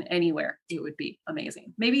ocean anywhere, it would be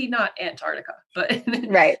amazing. Maybe not Antarctica, but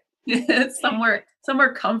right.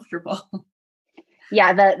 somewhere comfortable.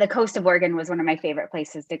 Yeah, the coast of Oregon was one of my favorite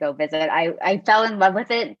places to go visit. I fell in love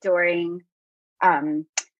with it during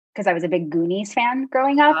because I was a big Goonies fan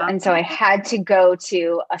growing up. And so I had to go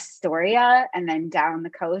to Astoria and then down the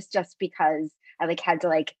coast just because I had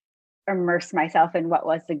to immerse myself in what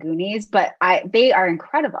was the Goonies. But they are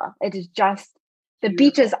incredible. It is just the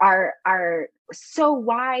beaches are so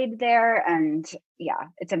wide there, and yeah,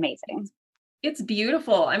 it's amazing. It's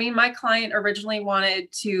beautiful. I mean, my client originally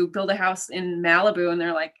wanted to build a house in Malibu, and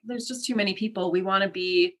they're like, "There's just too many people. We want to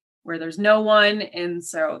be where there's no one." And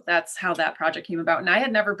so that's how that project came about. And I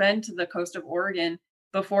had never been to the coast of Oregon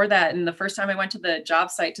before that. And the first time I went to the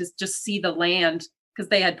job site to just see the land, because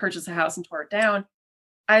they had purchased a house and tore it down,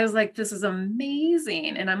 I was like, "This is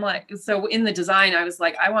amazing." And I'm like, so in the design, I was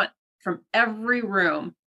like, I want from every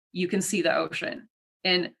room, you can see the ocean.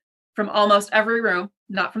 And from almost every room,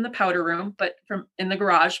 not from the powder room, but from in the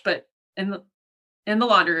garage, but in the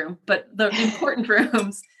laundry room, but the important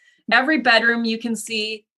rooms, every bedroom you can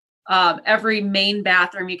see, every main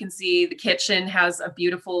bathroom you can see, the kitchen has a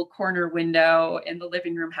beautiful corner window and the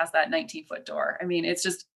living room has that 19-foot door. I mean, it's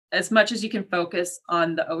just as much as you can focus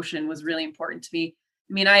on the ocean was really important to me.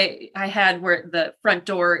 I mean, I had where the front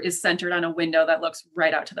door is centered on a window that looks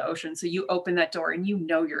right out to the ocean. So you open that door and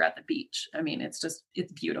you're at the beach. I mean, it's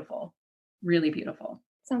beautiful, really beautiful.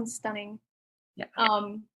 Sounds stunning. Yeah.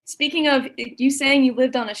 Speaking of you saying you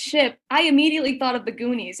lived on a ship, I immediately thought of the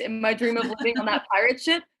Goonies in my dream of living on that pirate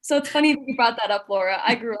ship. So it's funny that you brought that up, Laura.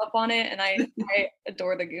 I grew up on it and I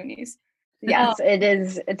adore the Goonies. Yes, it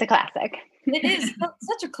is. It's a classic. It is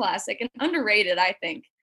such a classic and underrated, I think.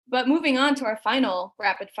 But moving on to our final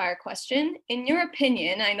rapid fire question. In your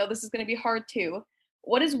opinion, I know this is going to be hard too,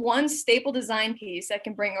 what is one staple design piece that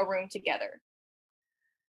can bring a room together?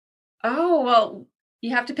 Oh, well,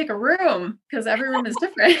 you have to pick a room because every room is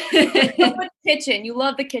different. Kitchen. You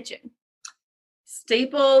love the kitchen.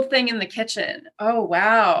 Staple thing in the kitchen. Oh,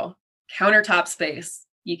 wow. Countertop space.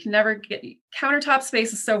 You can never get countertop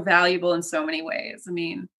space is so valuable in so many ways. I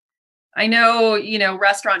mean, I know,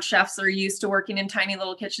 restaurant chefs are used to working in tiny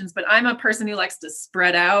little kitchens, but I'm a person who likes to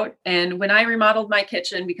spread out. And when I remodeled my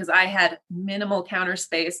kitchen, because I had minimal counter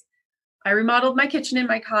space, I remodeled my kitchen in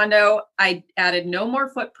my condo. I added no more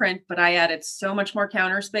footprint, but I added so much more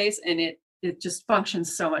counter space, and it just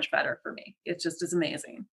functions so much better for me. It just is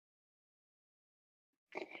amazing.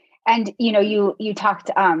 And you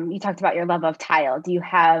talked about your love of tile. Do you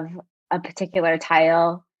have a particular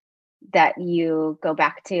tile that you go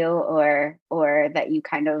back to, or that you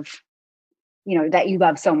kind of, that you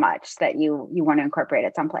love so much that you want to incorporate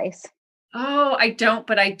it someplace? Oh, I don't,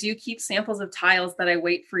 but I do keep samples of tiles that I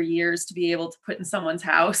wait for years to be able to put in someone's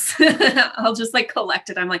house. I'll just collect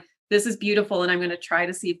it. I'm like, this is beautiful, and I'm going to try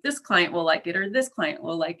to see if this client will like it or this client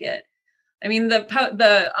will like it. I mean, the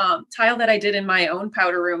tile that I did in my own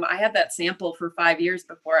powder room, I had that sample for 5 years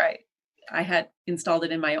before I had installed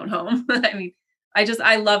it in my own home. I mean,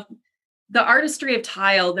 I love the artistry of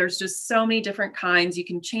tile. There's just so many different kinds. You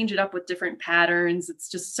can change it up with different patterns. It's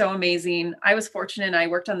just so amazing. I was fortunate. I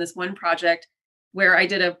worked on this one project where I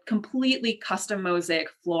did a completely custom mosaic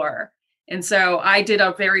floor. And so I did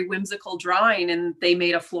a very whimsical drawing, and they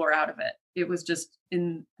made a floor out of it. It was just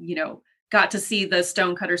got to see the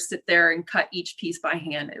stonecutter sit there and cut each piece by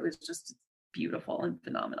hand. It was just beautiful and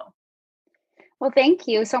phenomenal. Well, thank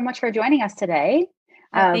you so much for joining us today.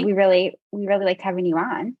 We really liked having you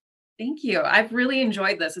on. Thank you. I've really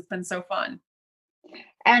enjoyed this. It's been so fun.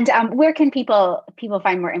 And where can people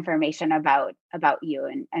find more information about you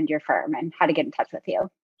and your firm, and how to get in touch with you?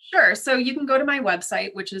 Sure. So you can go to my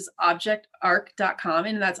website, which is objectarc.com,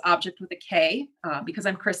 and that's object with a K, because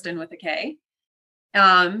I'm Kristen with a K.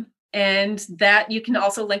 And that you can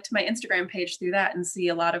also link to my Instagram page through that and see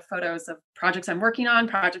a lot of photos of projects I'm working on,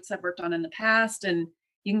 projects I've worked on in the past. And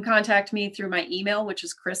you can contact me through my email, which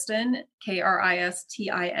is Kristen,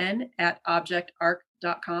 Kristin,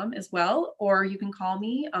 @objectarc.com as well. Or you can call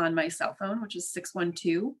me on my cell phone, which is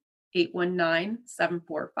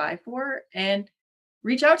 612-819-7454, and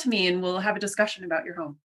reach out to me, and we'll have a discussion about your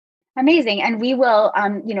home. Amazing. And we will,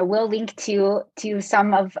 we'll link to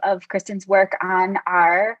some of Kristin's work on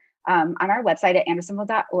our website at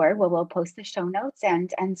andersonville.org, where we'll post the show notes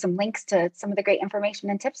and some links to some of the great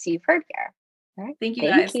information and tips you've heard here. All right. Thank you,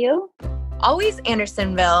 guys. Thank you. Always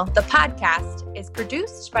Andersonville, the podcast, is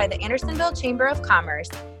produced by the Andersonville Chamber of Commerce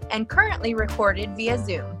and currently recorded via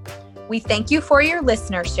Zoom. We thank you for your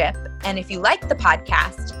listenership. And if you like the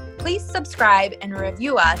podcast, please subscribe and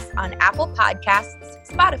review us on Apple Podcasts,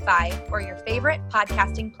 Spotify, or your favorite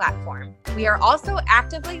podcasting platform. We are also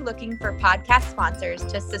actively looking for podcast sponsors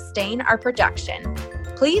to sustain our production.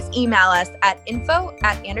 Please email us at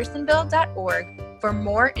info@andersonville.org for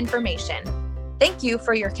more information. Thank you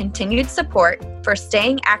for your continued support, for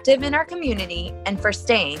staying active in our community, and for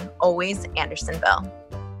staying always Andersonville.